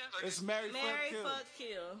questions? Or it's marry, fuck,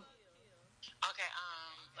 kill. Okay,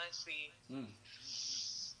 let's see.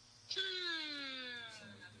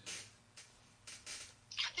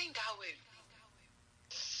 I think I would...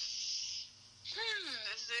 this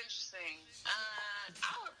is interesting.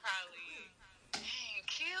 I would probably... Dang,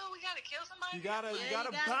 kill? We gotta kill somebody? You gotta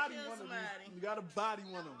body one of them. You gotta body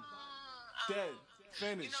one of them. Dead.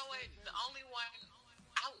 Finished. You know what? The only one...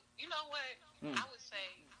 I would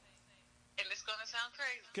say... And it's gonna sound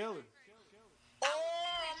crazy. Kill it.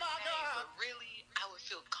 Oh my God! really, I would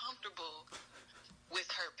feel comfortable with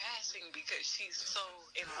her passing because she's so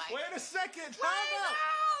enlightened. Wait a second. Time out.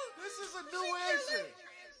 This is a new answer.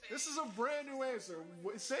 This is a brand new answer.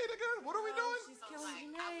 Say it again. What are we doing? So, like,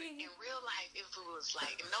 in real life, if it was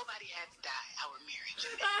like, if nobody had to die, I would marry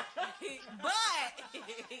Janae.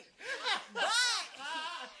 but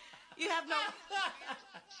you have no.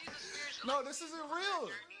 She's a spiritual. No, this isn't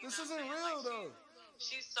real. This isn't real, though.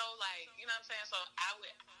 She's so like, you know what I'm saying? So I would,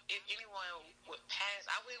 if anyone would pass,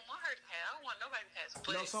 I wouldn't want her to pass. I don't want nobody to pass.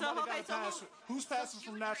 But No, somebody gotta pass. Who's passing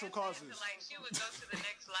from natural causes? Like, she would go to the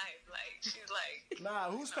next life. Like, she's like. Nah,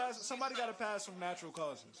 who's passing? Somebody gotta pass from natural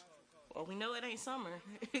causes. Well, we know it ain't summer.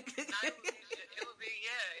 It would be,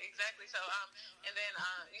 yeah, exactly. So, and then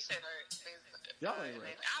you said her. Y'all ain't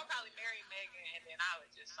right. I'll probably marry Megan, and then I would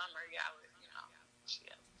just summer. Yeah, I would, you know.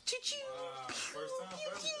 Yeah. Choo-choo. First time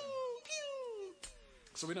for everything.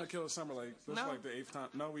 So we done killed Summer like this is like the 8th time.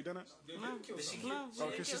 No, we didn't. No.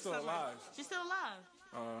 Oh, because she's still alive. She's still alive.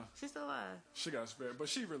 She's still alive. She got spared, but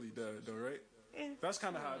she really dead though, right? Yeah. That's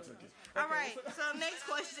kind of how I took it. All right. So next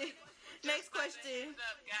question. Next question. What's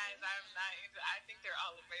up, guys? I'm not into. I think they're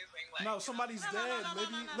all amazing. Like, No, somebody's dead.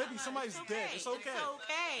 Libby, somebody's dead. It's okay. It's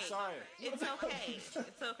okay. Sorry. It's okay.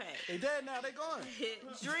 It's okay. They dead now. They gone.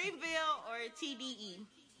 Dreamville or TDE?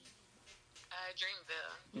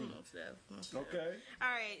 Dreamville. Okay.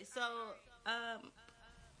 All right. So,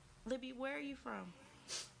 Libby, where are you from?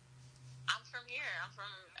 I'm from here. I'm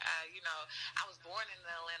from, I was born in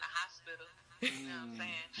the Atlanta hospital. You know what I'm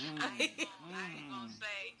saying? I ain't gonna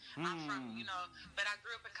say I'm from, but I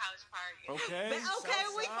grew up in College Park. Okay.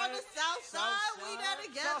 We from the South Side. We there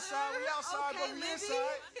together. South Side, we outside, okay, but we Libby.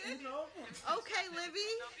 inside. Okay, Libby.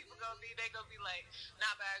 Some people they gonna be like,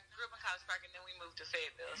 nah, but I grew up in College Park and then we moved to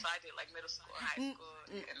Fayetteville, so I did like middle school, high school.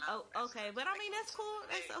 Okay, but I mean that's cool.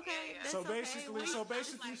 That's okay. Yeah. That's So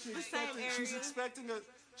basically, she's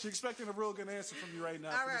expecting a real good answer from you right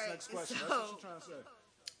now for this next question. That's what she's trying to say.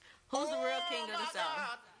 Who's the real king of the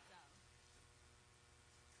South?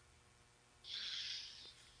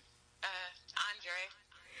 Andre.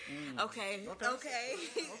 Okay.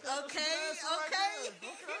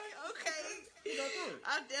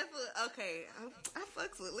 I definitely I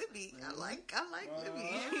fucks with Libby. I like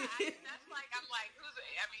Libby. That's like I'm like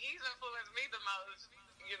he's influenced me the most,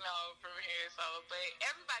 from here. So, but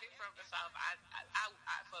everybody from the South, I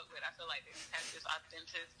fuck with. I feel like they have this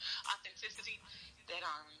authenticity that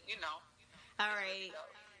All right.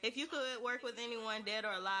 If you could work with anyone, dead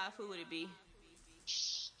or alive, who would it be?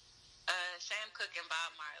 Sam Cooke and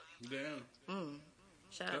Bob Marley. Damn.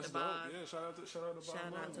 Shout out That's to Bob. dope. Yeah, shout out to Bob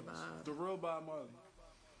Shout Marley. out to Bob. The real Bob Marley.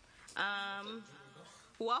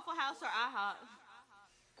 Waffle House or IHOP?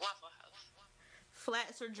 Waffle House.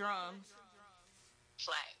 Flats or drums?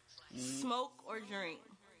 Flats. Smoke or drink?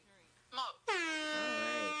 Smoke. All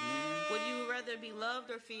right. Would you rather be loved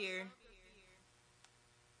or feared?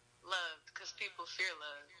 Loved, because people fear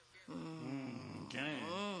love. Gang.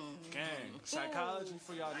 Psychology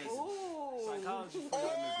for y'all niggas. Psychology for y'all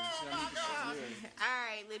niggas. All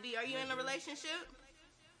right, Libby, are you in a relationship?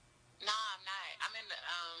 No, I'm not. I'm in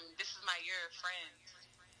this is my year of friends.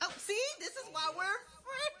 Oh, see? This is why we're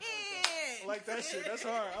friends. I like that shit. That's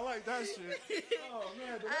hard. I like that shit. Oh,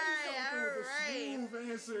 man. The way smooth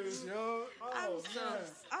answers, yo. Oh, man.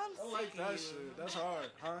 I like that shit. That's hard.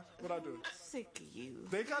 Huh? What I do? I'm sick of you.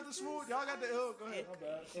 They got the smooth. Y'all got the ill. Go ahead. My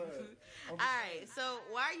bad. Go ahead. All right. So,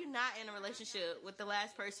 why are you not in a relationship with the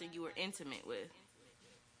last person you were intimate with?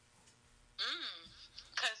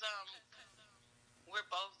 Because we're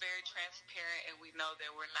both very transparent and we know that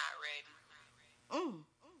we're not ready.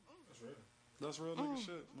 That's real nigga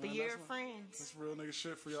shit, man. The year of friends. That's real nigga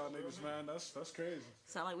shit for y'all niggas, man. That's crazy.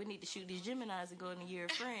 Sound like we need to shoot these Geminis and go in the year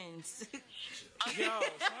of friends. Yo, so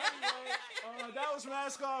anyway, that was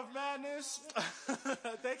Mask Off Madness.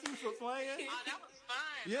 Thank you for playing. Oh, that was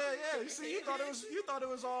fun. Yeah. You see, you thought it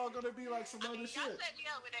was all gonna be like some other shit. Y'all set me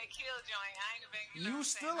up with that kill joint. I ain't even. You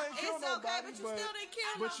still ain't kill nobody. But you still didn't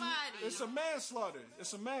kill nobody. It's a manslaughter.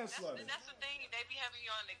 It's a manslaughter. That's the thing. They be having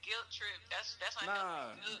you on the guilt trip. That's why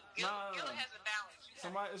guilt has a balance.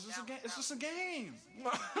 It's just a game.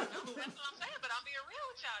 That's what I'm saying. But I'm being real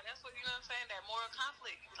with y'all. That's what I'm saying. That moral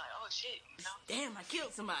conflict. Like, oh shit, Damn, I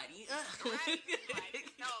killed somebody. Right?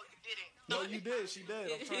 No, you didn't. No, you did. She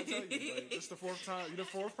did. I'm trying to tell you. Like, it's the fourth time. You're the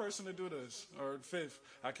fourth person to do this, or fifth.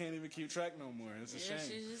 I can't even keep track no more. It's a shame.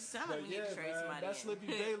 She just sounded like we need to trade somebody. That's Libby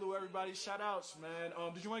Bailu. Everybody, shout outs, man.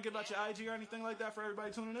 Did you want to get about your IG or anything like that for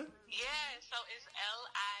everybody tuning in? Yeah. So it's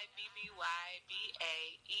LIBBYBAEELOO.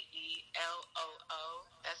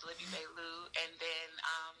 That's Libby Bailu. And then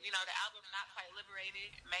the album Not Quite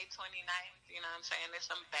Liberated, May 29th. You know what I'm saying? There's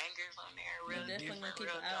some bangers on there. Real Definitely gonna different,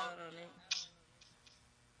 keep real an eye dope. out on it.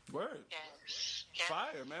 Word. Yes.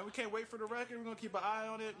 Fire, man. We can't wait for the record. We're going to keep an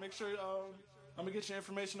eye on it. Make sure I'm going to get your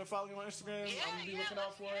information and follow you on Instagram. I'm going to be looking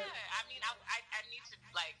out for it. I mean, I need to,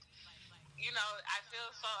 like, you know, I feel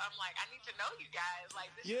so, I'm like, I need to know you guys.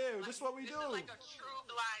 Like, This is what we do. This is like a true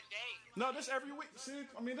blind date. No, this every week. See,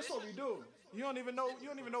 I mean, this is what we do. You don't even know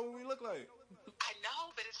what we look like. I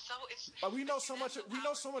know, but it's But we know so much. We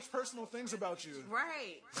know so much personal things about you.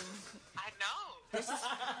 Right. I know. This is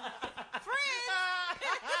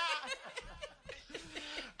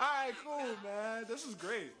All right, cool, man. This is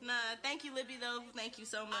great. Nah, thank you, Libby, though. Thank you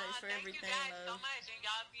so much for everything. Thank you guys so much, and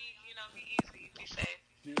y'all be easy, be safe.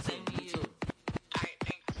 You too. Same to you. All right,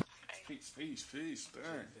 thanks. Peace.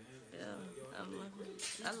 Dang. Yeah,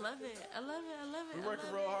 I love it. We're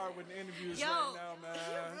working real hard with the interviews Yo, right now, man.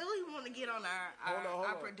 You really want to get on our Hold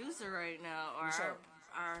on. producer right now, or What's up?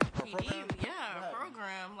 our PD, program? our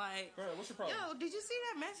program. Like, Go ahead, what's your problem? Yo, did you see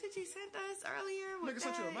that message he sent us earlier? Nigga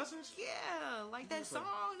sent you a message? Yeah, like that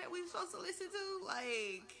song that we were supposed to listen to.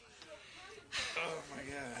 Like, oh my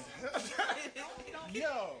god.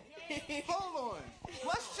 Yo, hold on.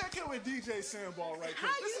 Let's check in with DJ Sandball right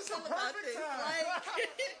quick. How you feel about this? Like,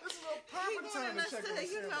 this is a perfect time to check in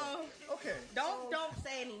with Sandball. Okay. Don't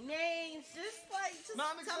say any names. Just nah,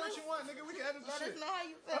 nigga, tell say us what you want, nigga. We can edit this let shit. us know how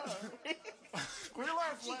you feel. We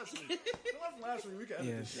learned from last week. We can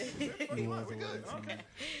edit this shit. What do you want? We good. Okay.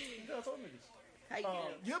 Yeah, I told niggas. How you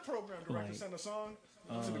doing? Your program director Like, sent a song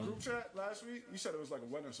to the group chat last week. You said it was like a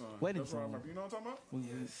wedding song. Wedding That's what I song. remember. You know what I'm talking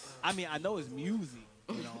about? I mean, I know it's music.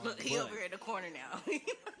 You know, Look, he over here in the corner now.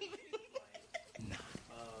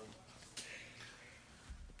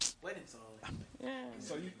 Wedding song. Yeah.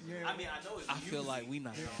 So you I mean, I know it's I music. feel like we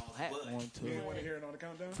not all that one you didn't want to hear it on the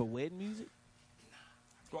countdown? for wedding music.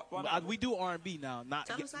 Why not? We do R&B now.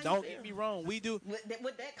 Tell us how you Don't feel. get me wrong. We do.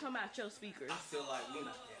 Would that come out your speakers? I feel like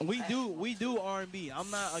We do R&B. I'm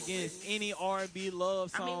not against any R&B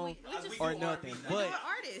love song we just or do nothing. R&B. But We do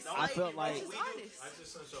artists. I felt like I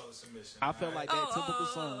just sent y'all a submission. I felt like that typical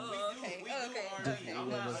song. Okay.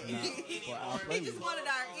 For our He just playlist. wanted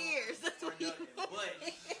our ears. That's what he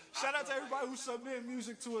wanted. Shout out to everybody who submitted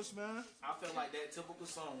music to us, man. I feel like that typical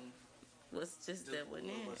song was just that one in.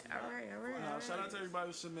 All right. Shout out to everybody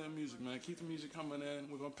who submitted music, man. Keep the music coming in.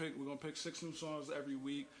 We're gonna pick 6 new songs every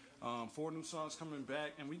week. 4 new songs coming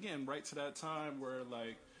back, and we getting right to that time where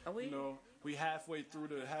you know, we halfway through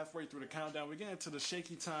the countdown. We're getting to the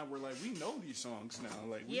shaky time where like we know these songs now.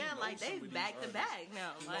 Like we Yeah, know like they some of these back to artists. back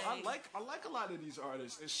now. You know, I like a lot of these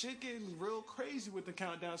artists. And shit getting real crazy with the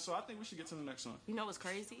countdown. So I think we should get to the next song. You know what's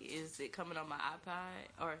crazy is it coming on my iPod,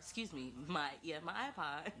 or excuse me, my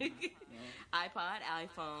iPod, iPod,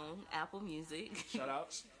 iPhone, Apple Music. Shout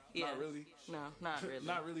outs. Yeah. Not really. No, not really.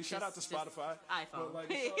 Not really. Shout out to Just Spotify. iPhone. But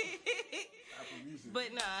like, Apple Music.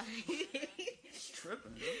 But nah. It's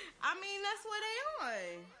tripping, man. I mean, that's what they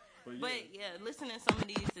on. But But yeah, listening to some of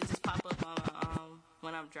these that just pop up on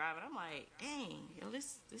when I'm driving, I'm like, dang, yo,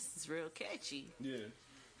 this is real catchy. Yeah.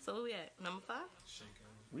 So where we at? Number 5?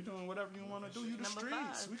 We doing whatever you want to do. You the Number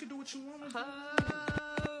streets. 5. We can do what you want to do.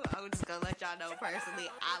 I'm just gonna let y'all know personally,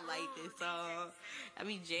 I like this song. I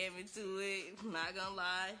be jamming to it. Not gonna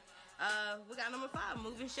lie. We got number 5,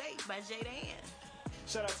 "Moving Shake" by Jaydan.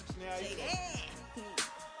 Shout out to Jaydan. Jaydan.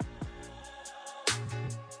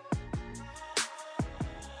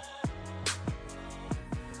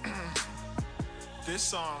 This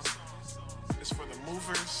song is for the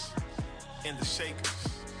movers and the shakers.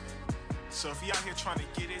 So if you out here trying to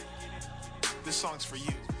get it, this song's for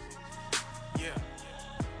you. Yeah.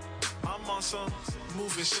 I'm on some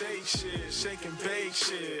move and shake shit, shake and bake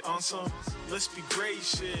shit. On some let's be great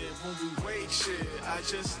shit when we wake shit. I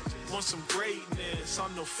just want some greatness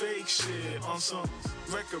on no fake shit. On some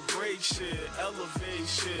record break shit, elevate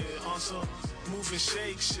shit. On some move and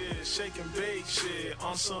shake shit, shake and bake shit.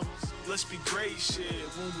 On some let's be great shit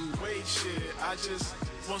when we wake shit. I just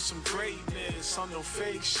want some greatness on no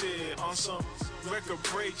fake shit. On some record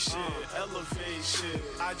break shit, elevate shit.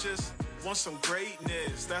 I just want some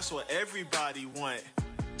greatness, that's what everybody want.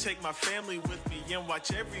 Take my family with me and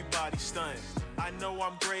watch everybody stunt. I know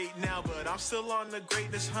I'm great now, but I'm still on the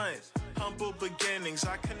greatness hunt. Humble beginnings,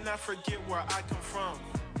 I cannot forget where I come from.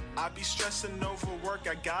 I be stressing over work,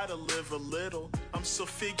 I gotta live a little. I'm still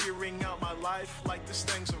figuring out my life like this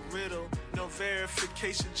thing's a riddle. No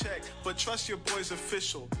verification check, but trust your boy's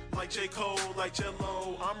official. Like J. Cole, like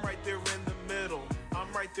J-Lo, I'm right there in the middle.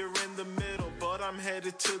 I'm right there in the middle, but I'm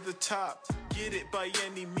headed to the top. Get it by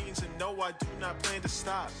any means, and no, I do not plan to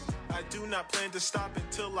stop. I do not plan to stop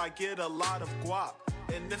until I get a lot of guap.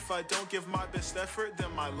 And if I don't give my best effort,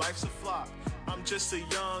 then my life's a flop. I'm just a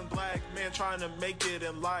young black man trying to make it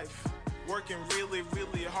in life. Working really,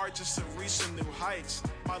 really hard just to reach some new heights.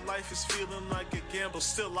 My life is feeling like a gamble,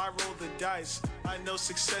 still I roll the dice. I know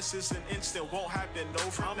success is an instant, won't happen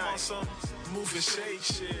overnight. I'm on some move and shake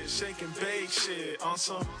shit, shake and bake shit. On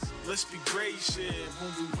some let's be great shit,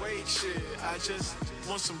 when we wake shit. I just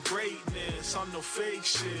want some greatness, on no fake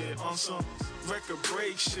shit. On some record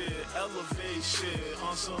break shit, elevate shit.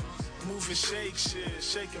 On some move and shake shit,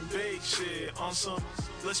 shake and bake shit. On some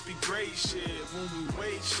let's be great shit, when we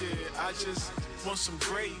wait shit. I just want some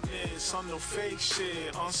greatness, on no fake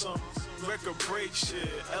shit. On some record break shit,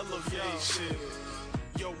 elevate shit.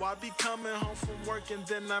 Yo, I be coming home from work and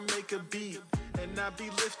then I make a beat. And I be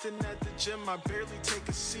lifting at the gym, I barely take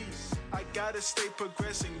a seat. I gotta stay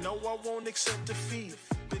progressing, no I won't accept defeat.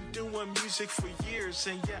 Been doing music for years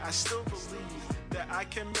and yeah, I still believe that I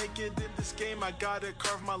can make it in this game. I gotta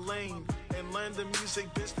carve my lane and learn the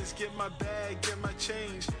music business, get my bag, get my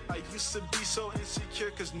change. I used to be so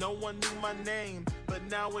insecure cause no one knew my name. But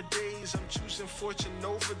nowadays I'm choosing fortune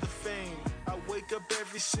over the fame. I wake up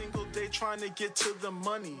every single day trying to get to the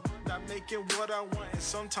money, not making what I want, and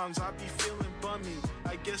sometimes I be feeling bummy.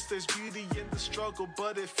 I guess there's beauty in the struggle,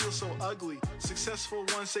 but it feels so ugly. Successful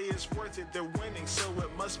ones say it's worth it, they're winning, so it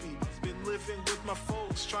must be. Been living with my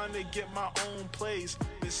folks, trying to get my own place.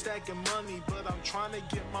 Been stacking money, but I'm trying to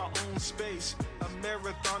get my own space. A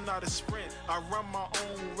marathon, not a sprint, I run my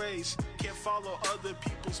own race. Can't follow other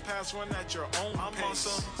people's paths, run at your own pace. I'm on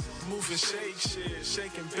some move and shake shit,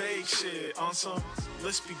 shake and bake shit. On some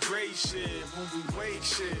let's be great shit, when we wake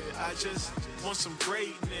shit. I just want some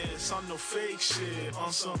greatness, on no fake shit.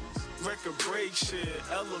 On some record break shit,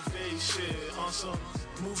 elevate shit. On some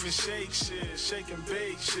move and shake shit, shake and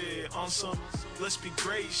bake shit. On some let's be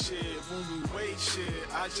great shit, when we wake shit.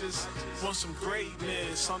 I just want some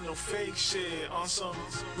greatness, on no fake shit. On some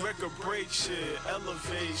record break shit,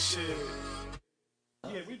 elevate shit.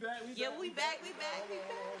 Yeah, we back. We back. Yeah, we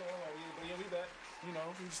back. You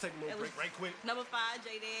know, we just take a little break right quick. Number 5,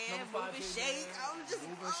 J-Dan, Move and Shake. I'm just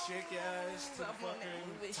Move and Shake your ass to the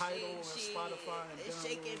fucking title on Spotify and download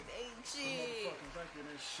Shake and bake shit. Motherfucking record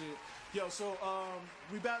and shit. Yo, so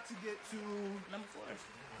we about to get to number 4.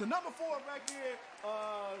 The number 4 record.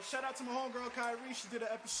 Shout out to my homegirl Kyrie. She did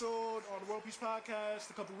an episode on the World Peace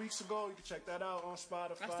podcast a couple weeks ago. You can check that out on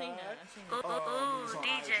Spotify. I've seen that.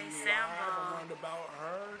 DJ Sambo. I learned about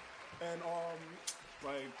her and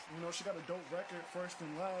like, you know, she got a dope record, First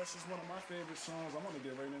and Last. It's one of my favorite songs. I'm gonna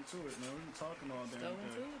get right into it, man. We've been talking all day.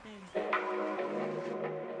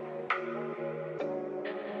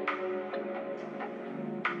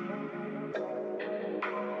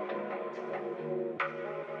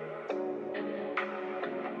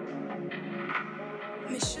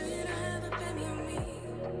 Make sure you don't have a baby on me.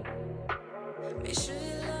 Make sure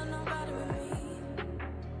you love nobody but me.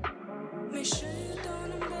 Make sure you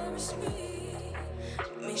don't embarrass me.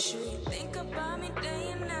 Make sure you think about me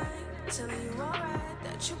day and night. Tell me you alright,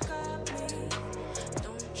 that you got me.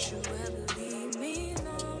 Don't you ever leave me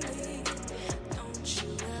lonely. Don't you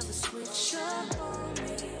ever switch up on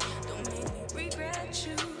me. Don't make me regret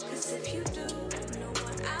you. Cause if you do, you know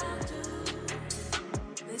what I'll do.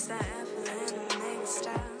 This that Apple and Omega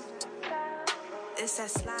style. This that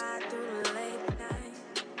slide through the late night.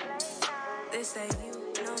 This that you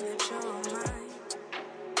know that you're mine.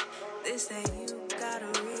 This that you gotta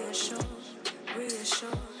reassure.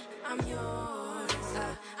 I'm yours,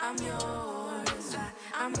 I'm yours,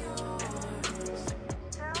 I'm yours.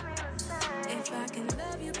 If I can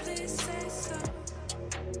love you, please say so.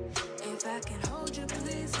 If I can hold you,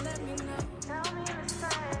 please let me know.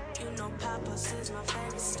 You know Papa's is my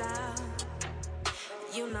favorite style.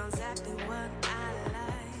 You know exactly what I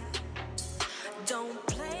like. Don't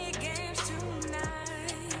play games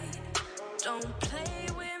tonight. Don't play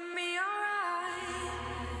with me,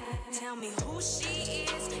 alright. Tell me who she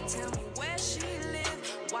is. Tell me where she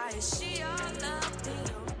lives. Why is she all up in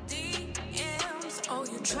your DMs? Oh,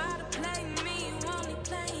 you try to play me, you only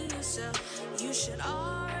playing yourself. You should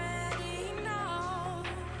already know.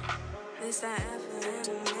 This that Alpha and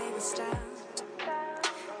Omega style.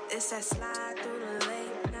 This that slide through the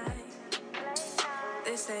late night.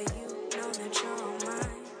 This that you know that you're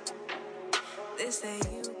mine. This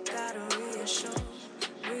that you gotta reassure.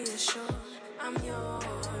 I'm yours,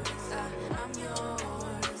 I'm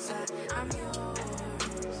yours, I'm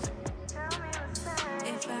yours.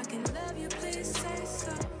 If I can love you, please say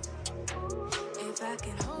so. If I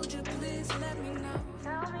can hold you, please let me know.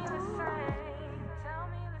 Tell me the same, tell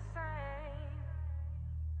me the same.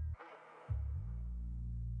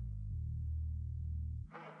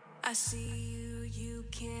 I see you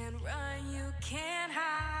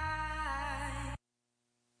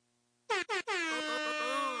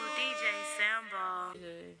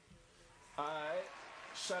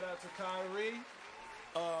Shout out to Kyrie.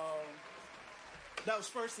 That was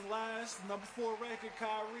first and last. Number 4 record,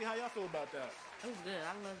 Kyrie. How y'all feel about that? It was good.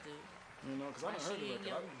 I loved it. You know, because I done heard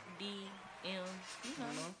the record. DM, you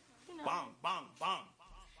know. Bang, bang, bang.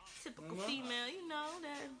 Typical female, you know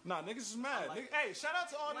that. Nah, niggas is mad. Hey, shout out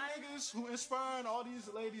to all the niggas who inspiring all these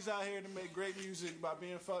ladies out here to make great music by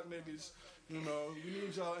being fuck niggas. You know, we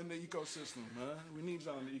need y'all in the ecosystem, man. We need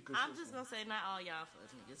y'all in the ecosystem. I'm just gonna say, not all y'all fuck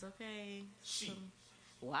niggas, okay?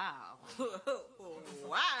 Wow.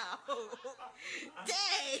 Wow.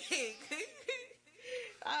 Dang.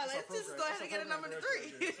 Let's just go ahead and get a number 3.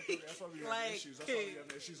 That's why we have issues. That's why we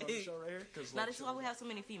have issues on the show right here. Now, that's why we have so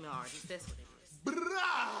many female artists. That's what it is.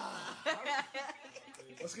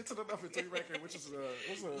 Let's get to the number 3 record, which is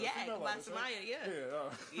Yeah, by Samaya, yeah.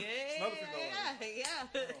 Yeah. Another female artist. Yeah.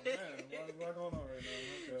 Oh, man. What's going on right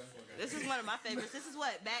now? Okay. This is one of my favorites. This is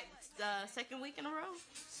what, back second week in a row?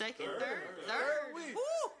 Third week.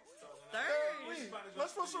 Woo! Third week.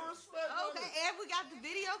 Let's put some respect. Okay, and we got the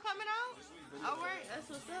video coming out. All right, that's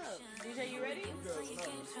what's up. DJ, you ready? Let's get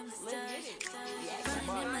it.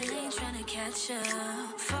 Running in my lane, trying to catch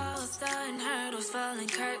up. Falls, starting hurdles, falling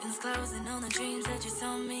curtains, closing on the dreams that you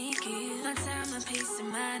told me give. My time, my peace of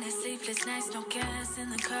mind, and sleepless nights, no gas in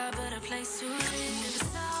the car, but a place to live. Never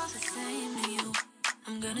saw the same to you.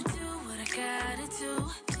 I'm gonna do what I gotta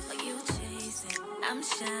do. While you chasing, I'm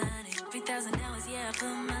shining. 3,000 hours, yeah, I put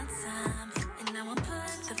my time in. And now I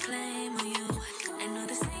put the flame on you. I know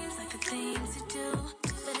this seems like the thing to do,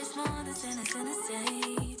 but it's more than sentence in a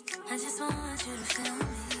state. I just want you to feel me.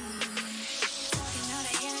 Talking all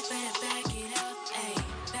that yak, better back it up. Ayy,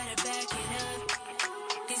 better back it up.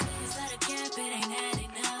 These niggas let a cap, it ain't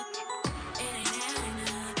adding up. It ain't adding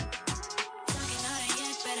up. Talking all that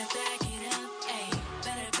yak, better back it up. Ayy,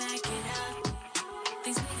 better back it up.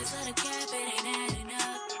 These niggas let a cap, it ain't adding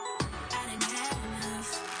up. I didn't have enough.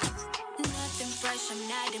 Nothing fresh, I'm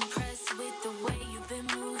not impressed with the way you've been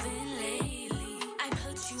moving lately. I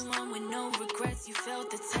put you on with no regrets. You felt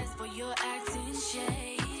the test, but you're acting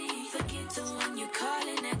shady. Forget the one you're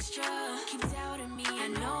calling extra. Keep doubting me, I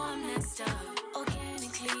know I'm next up.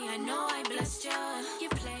 Organically, I know I blessed ya. You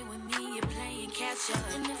play with me, you're playing catch up.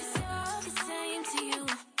 And if it's all the same to you,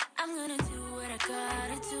 I'm gonna do what I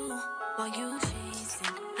gotta do. While you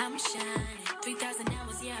chasing, I'm shining. 3,000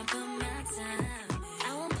 hours, yeah, I put my time in. I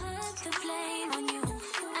won't put the flame on you.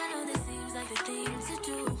 I know this seems like the thing to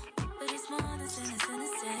do, but it's more than sentence in a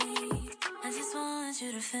state. I just want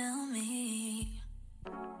you to feel me.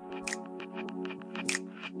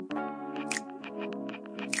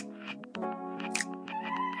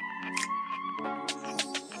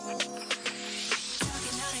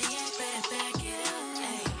 Talking all that yak, better back it up.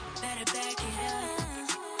 Ayy, better back it up.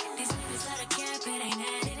 These niggas let a cap, it ain't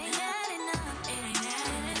adding up. It ain't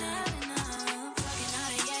adding up. Talking all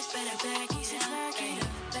that yak, better back it up. Ayy,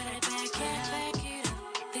 better back it up.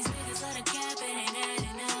 These niggas let a cap, it ain't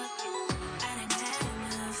adding up. I didn't have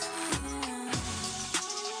enough.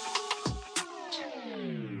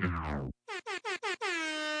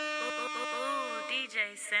 Ooh, DJ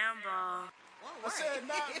Sambo. I said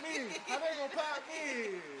not me. How they gonna pop me?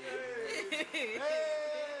 Hey,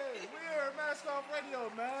 we're at Mask Off Radio,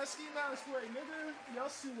 man. Ski Mountain Square, nigga. Y'all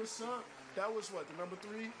see what's up. That was what, the number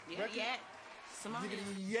 3 record? Yeah. Somebody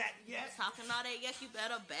Yak. talking all that yak, you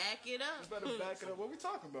better back it up. You better back it up. What we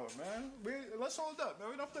talking about, man? Let's hold up, man.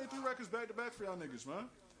 We don't play 3 records back to back for y'all niggas, man.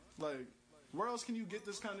 Like, where else can you get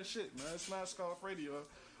this kind of shit, man? It's Mask Off Radio.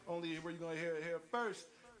 Only where you gonna hear it here first.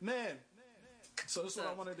 Man. So this is what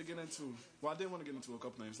I wanted to get into. Well, I did want to get into a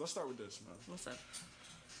couple names. Let's start with this, man. What's up?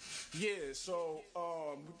 Yeah, so,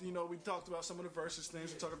 you know, we talked about some of the versus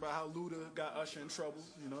things. We talked about how Luda got Usher in trouble.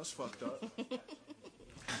 You know, it's fucked up.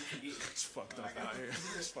 It's fucked up out here.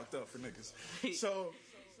 It's fucked up for niggas. So,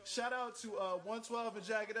 shout out to 112 and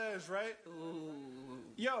Jagged Edge, right? Ooh.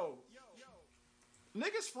 Yo,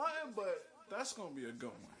 niggas fronting, but that's gonna be a good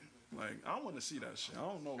one. Like, I want to see that shit. I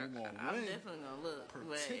don't know who gonna win. I'm definitely gonna look.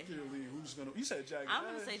 Particularly who's gonna. You said Jagged Edge. I'm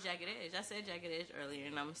gonna say Jagged Edge. I said Jagged Edge earlier,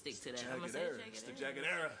 and I'm gonna stick to that. I'm gonna say Jagged Edge. It's the Jagged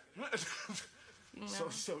Era. You know.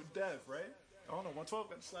 So deaf, right? I don't know. 112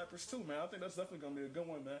 got slappers too, man. I think that's definitely gonna be a good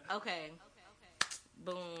one, man. Okay.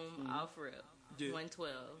 Boom. Off rip. Yeah.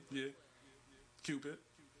 112. Yeah. Cupid.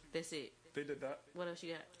 That's it. They did that. What else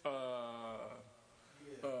you got?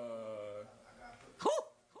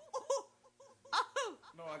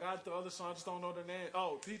 No, I got the other song. I just don't know the name.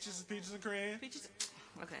 Oh, Peaches and Cream. Peaches.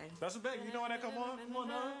 Okay. That's a banger. You know when that come on? Come on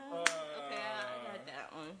now. Okay, I got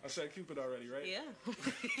that one. I said Cupid already, right? Yeah.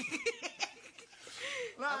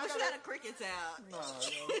 I wish you had a cricket sound. Nah,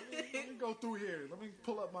 yo, let me go through here. Let me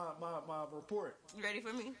pull up my report. You ready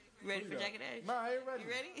for me? You ready for Jagged Edge? Nah, I ain't ready. You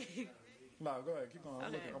ready? Nah, go ahead. Keep going.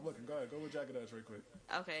 Okay. I'm looking. Go ahead. Go with Jagged Edge real quick.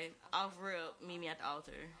 Okay, off rip, meet me at the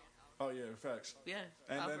altar. Oh, yeah, facts. Yeah.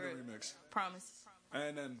 And off then rip. the remix. Promise.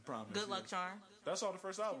 And then Promise. Good Luck Charm. That's all the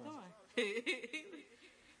first album.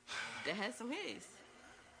 That has some hits.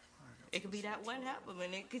 It could be that one album,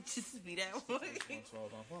 and it could just be that one.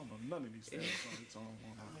 None of these things on its own.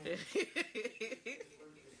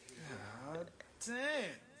 God damn.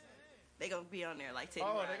 They gonna be on there like Teddy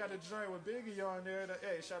Oh, Riley. they got a joint with Biggie on there.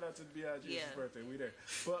 Hey, shout out to B.I.G. It's his birthday. We there.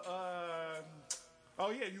 But,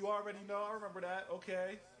 oh yeah, you already know. I remember that.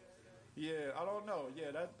 Okay. Yeah, I don't know.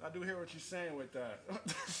 Yeah, that I do hear what you're saying with that.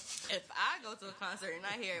 If I go to a concert and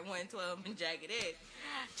I hear 112 and Jagged Edge,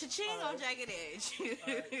 cha-ching on Jagged Edge.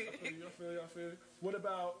 I feel you. What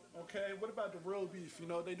about the real beef? You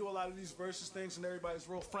know, they do a lot of these versus things and everybody's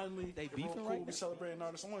real friendly. They're real cool. We celebrating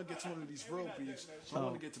artists. I want to get to one of these real beefs. I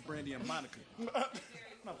want to get to Brandy and Monica. I'm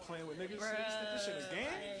not playing with niggas. This shit a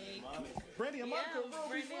game. Brandy and Monica,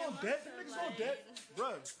 real beef. We don't dead. The niggas don't dead.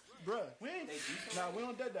 Bruh, we ain't. Nah, we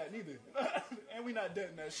don't dead that neither. And we not dead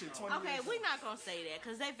in that shit. 20 Okay, years we're not gonna say that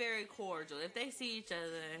because they're very cordial. If they see each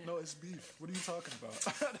other, no, it's beef. What are you talking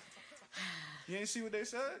about? You ain't see what they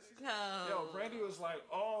said? No. Yo, Brandy was like,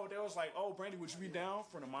 Brandy, would you be down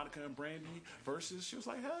for the Monica and Brandy versus? She was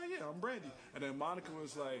like, hell yeah, I'm Brandy. And then Monica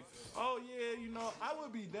was like, oh yeah, you know, I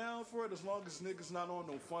would be down for it as long as niggas not on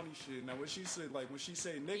no funny shit. Now when she said, like, when she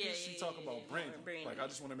say niggas, she talking about Brandy. Like, I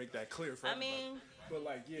just want to make that clear for everybody. mean, but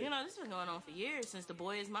like, yeah. You know, this has been going on for years since The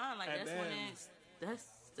Boy Is Mine. Like, And that's when it's,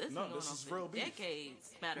 this been going on for real beef.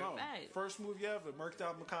 decades, matter of fact. First movie ever, murked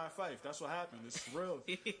out Mekhi Phife. That's what happened. It's real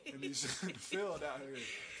in these field out here,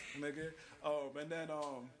 nigga.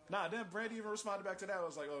 Then Brandy even responded back to that. I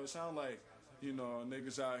was like, oh, it sound like, you know,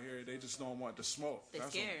 niggas out here, they just don't want the smoke. They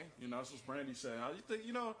scared. That's what Brandy said. I think,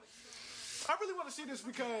 you know, I really want to see this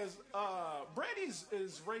because Brandy's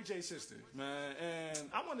is Ray J's sister, man, and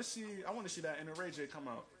I want to see that and then Ray J come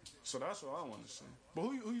out. So that's what I want to see. But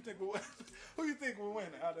who you think will win? Who you think will win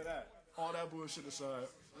out of that? All that bullshit aside,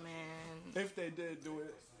 man. If they did do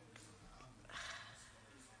it,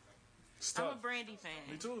 I'm a Brandy fan.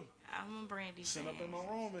 Me too. I'm a Brandy Sitting fan. up in my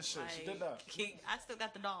room and shit. She did that. I still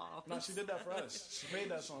got the doll. No, she did that for us. She made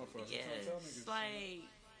that song for us. Yeah, it's like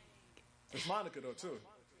it's Monica though too.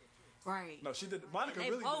 Right. No, she did. Monica they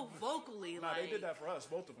really both did. vocally. Nah, they did that for us,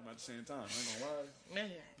 both of them at the same time. I ain't gonna lie.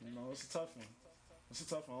 Man. You know, it's a tough one. It's a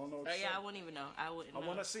tough one. I don't know. What to yeah, say. I wouldn't even know. I wouldn't. I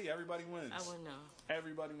want to see everybody wins. I wouldn't know.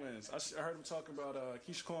 Everybody wins. I heard him talking about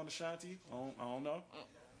Keisha Cole and Ashanti. I don't know.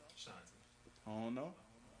 Ashanti. I don't know.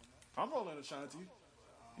 I'm rolling Ashanti.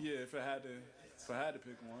 Yeah, if I had to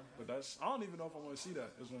pick one, but I don't even know if I want to see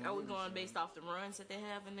that. Are we going based off the runs that they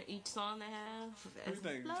have in each song they have? What do you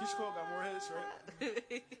think? Keisha Cole got more hits,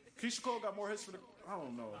 right? Keisha Cole got more hits for the. I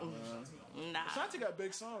don't know, man. Nah. Ashanti got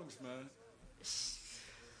big songs, man.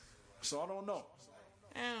 So I don't know.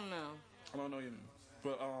 I don't know either.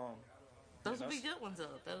 But those would be good ones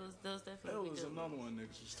though. Those definitely. There be was good another one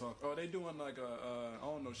niggas was talking. Oh, they doing like I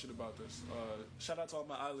don't know shit about this. Shout out to all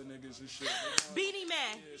my island niggas and shit. Beanie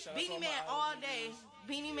Man, Yeah, Beanie Man all day.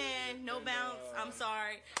 Beanie Man, no bounce. I'm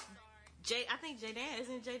sorry. I think J Dan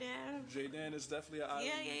isn't J Dan. J Dan is definitely an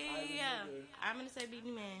island. Yeah. I'm gonna say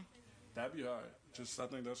Beanie Man. That'd be hard. I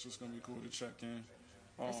think that's just gonna be cool to check in.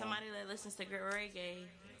 As somebody that listens to good reggae,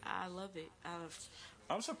 I love it.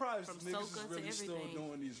 I'm surprised From niggas soca is really to still everything.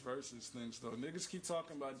 doing these versus things though. Niggas keep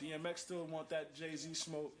talking about DMX still want that Jay-Z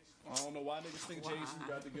smoke. I don't know why niggas think Jay-Z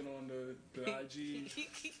got to get on the IG.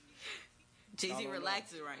 Jay-Z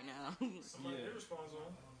relaxing right now. Somebody responds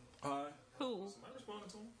on. Who? Somebody responded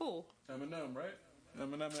to him. Who? Eminem, right?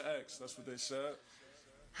 Eminem and X. That's what they said.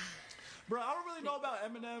 Bro, I don't really know about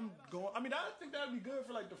Eminem going. I mean, I think that'd be good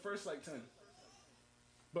for like the first like 10.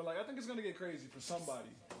 But like, I think it's gonna get crazy for somebody.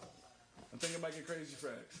 I think it might get crazy for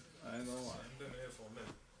X. I ain't gonna lie. Been here for a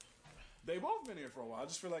minute. They both been here for a while. I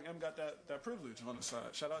just feel like M got that privilege on the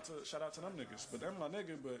side. Shout out to them niggas. But they're my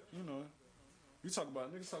nigga. But you know, niggas talk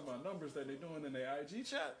about numbers that they doing in their IG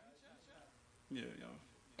chat. Yeah, yo.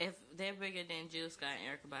 If they're bigger than Jill Scott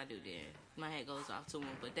and Erykah Badu, then my head goes off to them.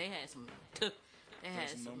 But they had some. They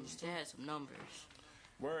had some numbers.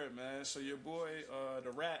 Word, man. So your boy,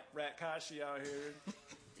 the rat Kashi out here.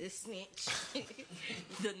 The snitch.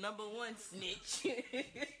 The number one snitch.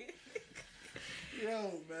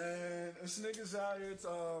 Yo, man. This nigga's out here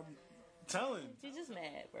telling. She's just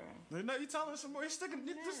mad, bro. No, you telling some more. He's sticking.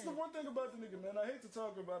 This is the one thing about the nigga, man. I hate to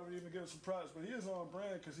talk about him, even give him some props, but he is on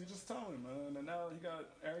brand because he just telling, man. And now he got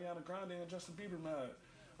Ariana Grande and Justin Bieber mad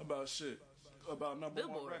about shit. number one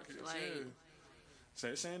Billboard, records. like- Yeah. So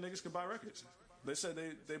they're saying niggas could buy records. They said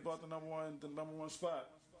they bought the number one spot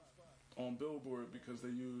on Billboard because they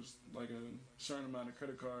used like a certain amount of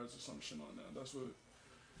credit cards or some shit on that. That's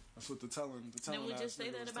what the telling. Didn't we just say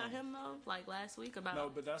that about him though? Like last week about No,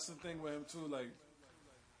 but that's the thing with him too. Like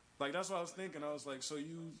that's what I was thinking. I was like, so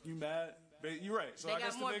you mad? You're right. So they I got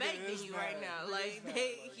guess more the nigga bank than is you mad. right now. He Like is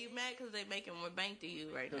mad. you mad because they making more bank than you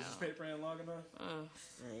right now. Because his paper ain't long enough.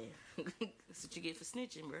 That's what you get for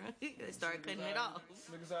snitching, bro. They started cutting it off.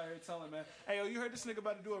 Niggas out here telling, man. Hey, yo, you heard this nigga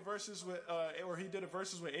about to do a versus with, or he did a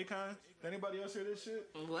versus with Akon? Anybody else hear this shit?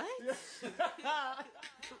 What?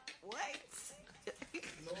 What?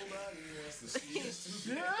 Nobody wants to see us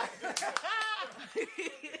too. Yeah.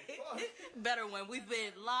 Better when we've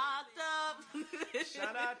been locked up.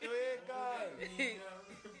 Shout out to Akon.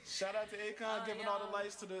 Shout out to Akon giving all the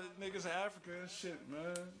lights to the niggas in Africa and shit,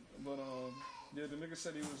 man. But yeah, the nigga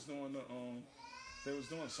said he was doing the they was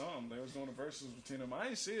doing something. They was doing the verses between them. I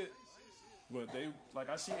ain't see it, but they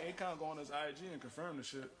I seen Akon go on his IG and confirm the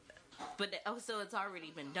shit. But so it's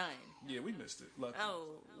already been done. Yeah, we missed it. Luckily. Oh,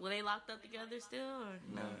 were they locked up together still or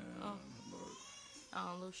no? Man,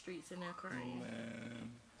 Oh, little streets in there crying. Man,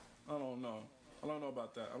 I don't know. I don't know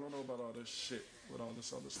about that. I don't know about all this shit with all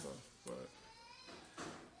this other stuff. But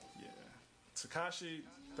yeah, Tekashi,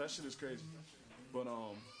 that shit is crazy. But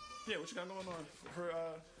yeah, what you got going on for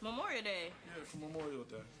Memorial Day? Yeah, for Memorial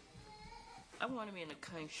Day. I want to be in the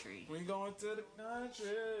country. We going to the country.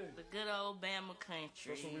 The good old Bama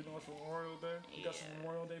country. That's what we doing for Memorial Day. You got some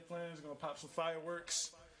Memorial Day plans? You're gonna pop some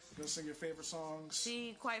fireworks. You're gonna sing your favorite songs.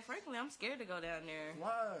 See, quite frankly, I'm scared to go down there.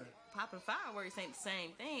 Why? Popping fireworks ain't the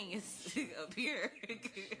same thing as up here.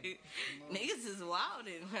 Niggas is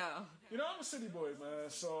wildin' now. You know, I'm a city boy, man,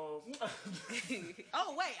 so...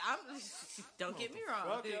 Oh, wait, don't get me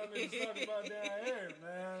wrong. Fuck y'all niggas talking about down here,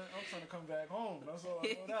 man. I'm trying to come back home. That's all I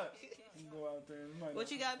know that. You can go out there and...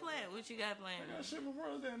 What you got planned? What you got planned? I got shit,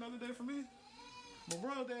 Memorial Day, another day for me.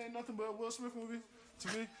 Memorial Day ain't nothing but a Will Smith movie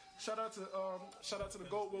to me. Shout out to the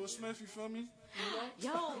GOAT Will Smith, you feel me? You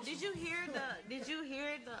know? Yo, did you hear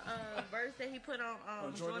the verse that he put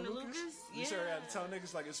on Jordan Lucas? You sure had to tell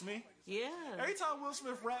niggas like it's me? Yeah. Every time Will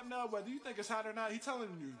Smith rap now, whether you think it's hot or not, he telling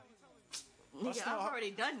you. Nigga, I've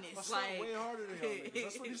already done this. I stunt way harder than y'all niggas.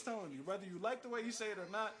 That's what he's telling you. Whether you like the way he say it or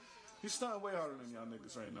not, he's stunting way harder than y'all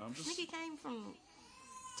niggas right now. Nigga came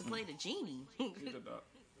to play the genie. He did that.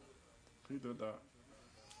 He did that.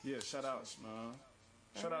 Yeah, shout outs, man.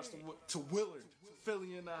 Shout outs to Willard,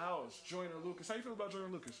 Philly in the house, Joyner Lucas. How you feel about Joyner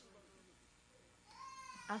Lucas?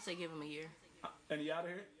 I say give him a year. And he out of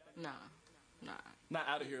here? Nah. Not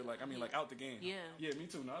out of here, like out the game. Yeah. Yeah, me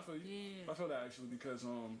too. No, I feel you. Yeah. I feel that actually because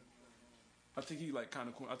I think he kind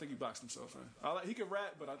of cool. I think he boxed himself in. He could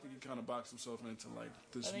rap, but I think he kind of boxed himself into like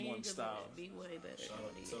this one style. Be way better. Shout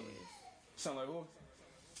out to Tully. Sound like who?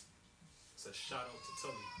 It's a shout out to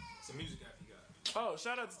Tully. It's a music app he got. Oh,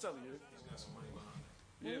 shout out to Tully. Yeah. He's got some money behind it.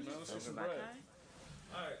 Yeah, man, let's get some bread.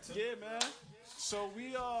 Alright, yeah, man. So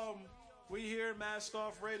we here, Mask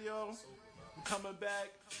Off Radio. We're coming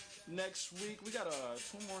back next week. We got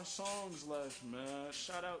 2 more songs left, man.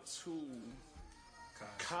 Shout out to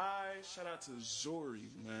Kai. Shout out to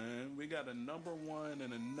Zori, man. We got a number 1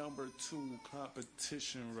 and a number 2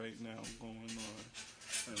 competition right now going on.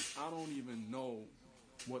 And I don't even know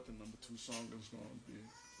what the number 2 song is going to be.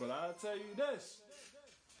 But I'll tell you this.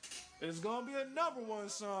 It's gonna be a number 1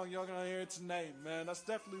 song y'all gonna hear tonight, man. That's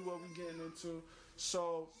definitely what we're getting into.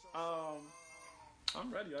 So,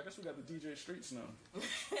 I'm ready. I guess we got the DJ Streets now. I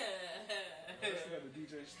guess we got the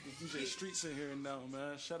DJ Streets in here now,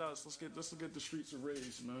 man. Shout outs. Let's get the streets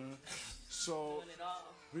raised, man. So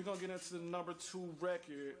we're gonna get into the number 2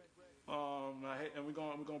 record. And we're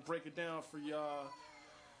gonna break it down for y'all.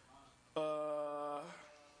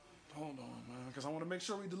 Hold on, man, because I want to make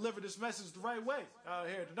sure we deliver this message the right way out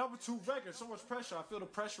here. The number 2 record, so much pressure. I feel the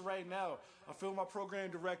pressure right now. I feel my program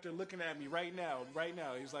director looking at me right now.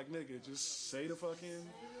 He's like, nigga, just say what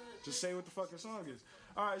the fucking song is.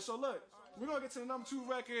 All right, so look, we're going to get to the number 2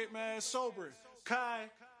 record, man, Sober. Kai,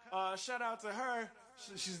 shout out to her.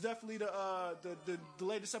 She's definitely the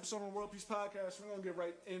latest episode on World Peace Podcast. We're going to get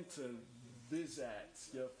right into this act.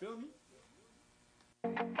 You feel me?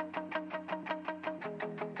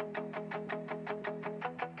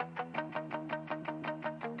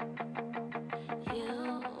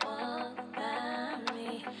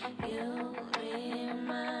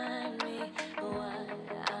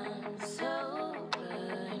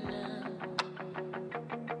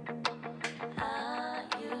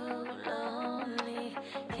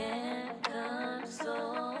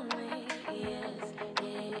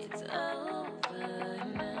 It's over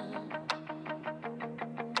now.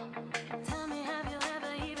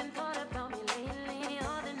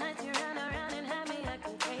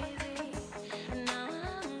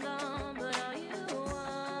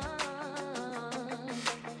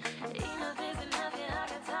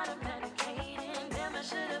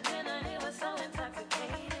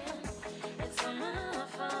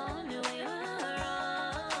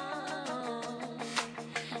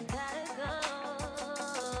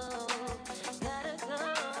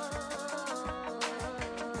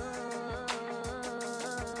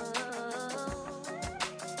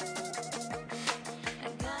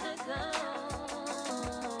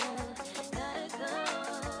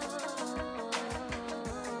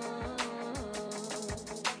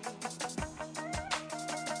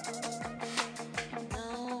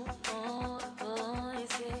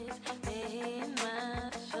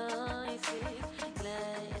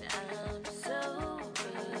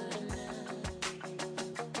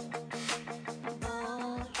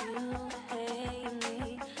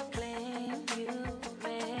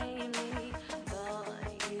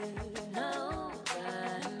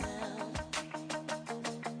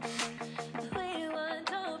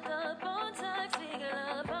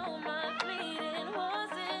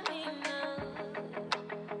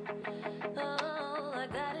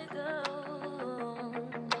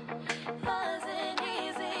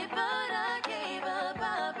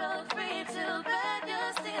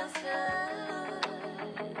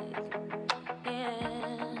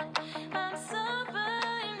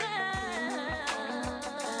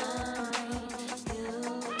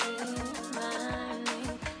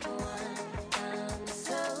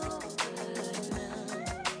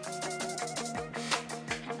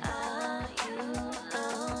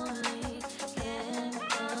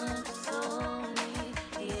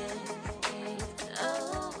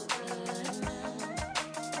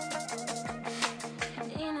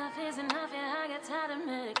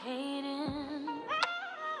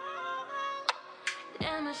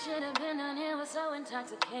 should have been down here was so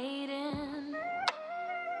intoxicating.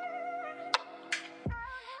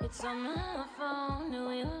 It's on my phone, do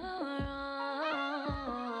we wrong?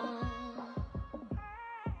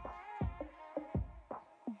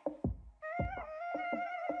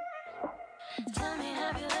 Tell me,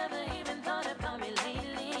 have you ever even thought about me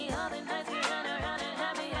lately? All the nights we run around and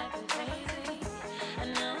have me acting crazy.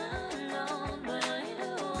 And now I'm alone, but I do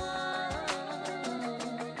want.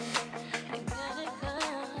 I gotta go.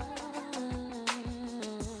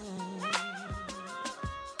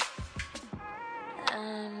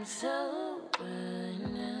 I'm sober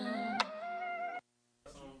now.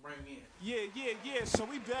 Yeah. So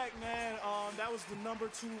we back, man. That was the number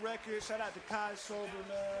 2 record. Shout out to Kai Sober,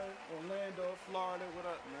 man. Orlando, Florida. What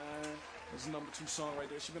up, man? That's the number 2 song right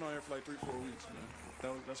there. She been on here for like 3-4 weeks,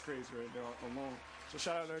 man. That's crazy right there alone. So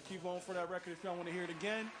shout out to her. Keep on for that record if y'all want to hear it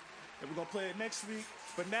again. And we're gonna play it next week.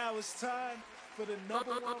 But now it's time for the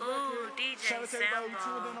number 1 record. DJ Shout out to everybody who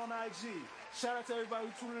Sambo. tuned in on IG. Shout out to everybody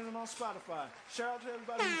who tuned in on Spotify. Shout out to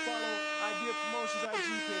everybody who follow Idea Promotions IG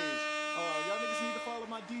page. Y'all niggas need to follow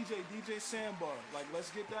my DJ Sambar. Like,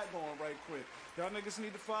 let's get that going right quick. Y'all niggas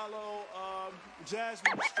need to follow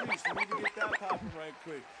Jasmine the Streets. We need to get that popping right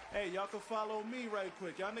quick. Hey, y'all can follow me right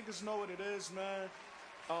quick. Y'all niggas know what it is, man.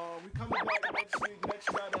 We coming back next week,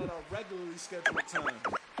 next Friday at our regularly scheduled time.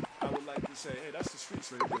 I would like to say, hey, that's the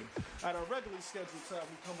streets right there. At our regularly scheduled time,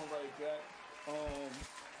 we coming right back.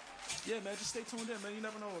 Yeah, man, just stay tuned in, man. You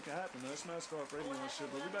never know what can happen, man. It's Mask Off Radio and shit,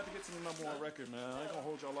 but we about to get to the number 1 record, man. I ain't gonna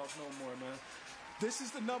hold y'all off no more, man. This is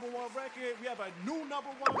the number 1 record. We have a new number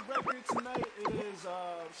 1 record tonight. It is,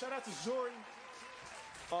 shout out to Zori.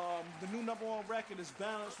 The new number 1 record is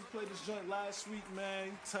Balance. We played this joint last week, man.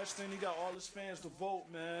 He touched in. He got all his fans to vote,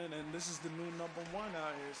 man. And this is the new number 1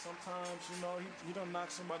 out here. Sometimes, you know, he done knock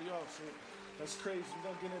somebody off, so that's crazy.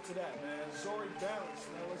 We're gonna get into that, man. Zori, Balance,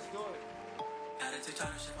 man. Let's do it. Had to take time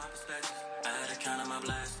to shift my perspective. I had to count on my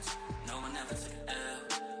blessings. No one ever took an L.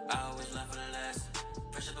 I always left for the lesson.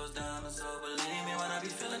 Pressure goes down, so believe me when I be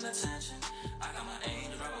feeling the tension. I got my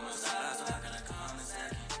angels right on my side, so how can I come in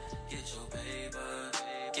second? Get your paper,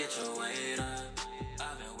 get your weight up.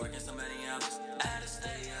 I've been working so many hours, I had to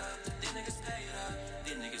stay up. These niggas paid up.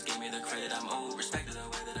 These niggas gave me the credit I'm owed. Respected the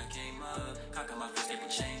way that I came up. Cock on my fist, they be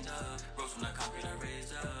chained up. Rose from the concrete, I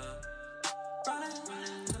raised up. Running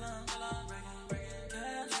till I'm breaking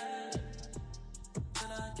cash.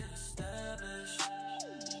 Till I get established.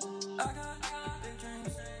 I got big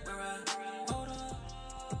dreams where I hold up.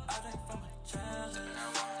 I drink from a challenge.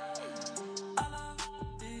 I love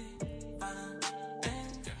the finer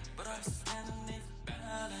things, but I stand underneath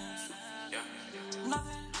balance.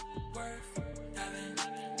 Nothing worth having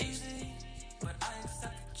easy, but I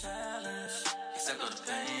accept the challenge. Accept all the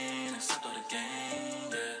pain, accept all the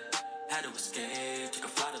gain, yeah. Had to escape, took a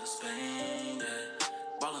flight to Spain, yeah.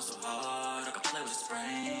 Ballin' so hard, I could play with a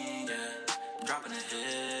sprain, yeah. Dropping a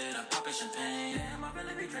hit, I'm popping champagne. Damn, I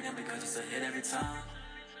really be drinking because it's a hit every time.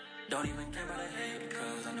 Don't even care about the hate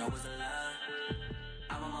because I know it's a lie.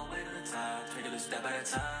 I'm on my way to the top, take it a step at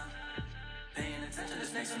a time. Paying attention to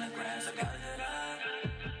snakes on the grass, I got a good eye.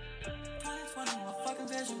 2020, my fucking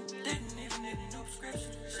vision. Didn't even need a new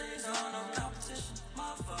prescription. Shades on, no competition.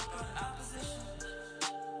 Motherfucker, the opposition.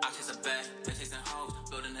 I chase a bag, been chasing hoes.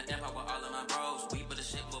 Building an empire with all of my bros. We put the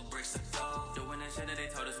shit with bricks and gold. Doing that shit that they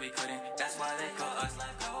told us we couldn't. That's why they call us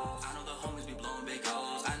life goals. I know the homies be blowing big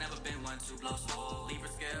goals. I never been one to blow slow. Libra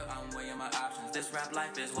scale, I'm weighing my options. This rap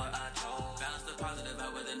life is what I chose. Balance the positive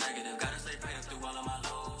out with the negative. Gotta stay prayed up through all of my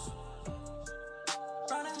lows.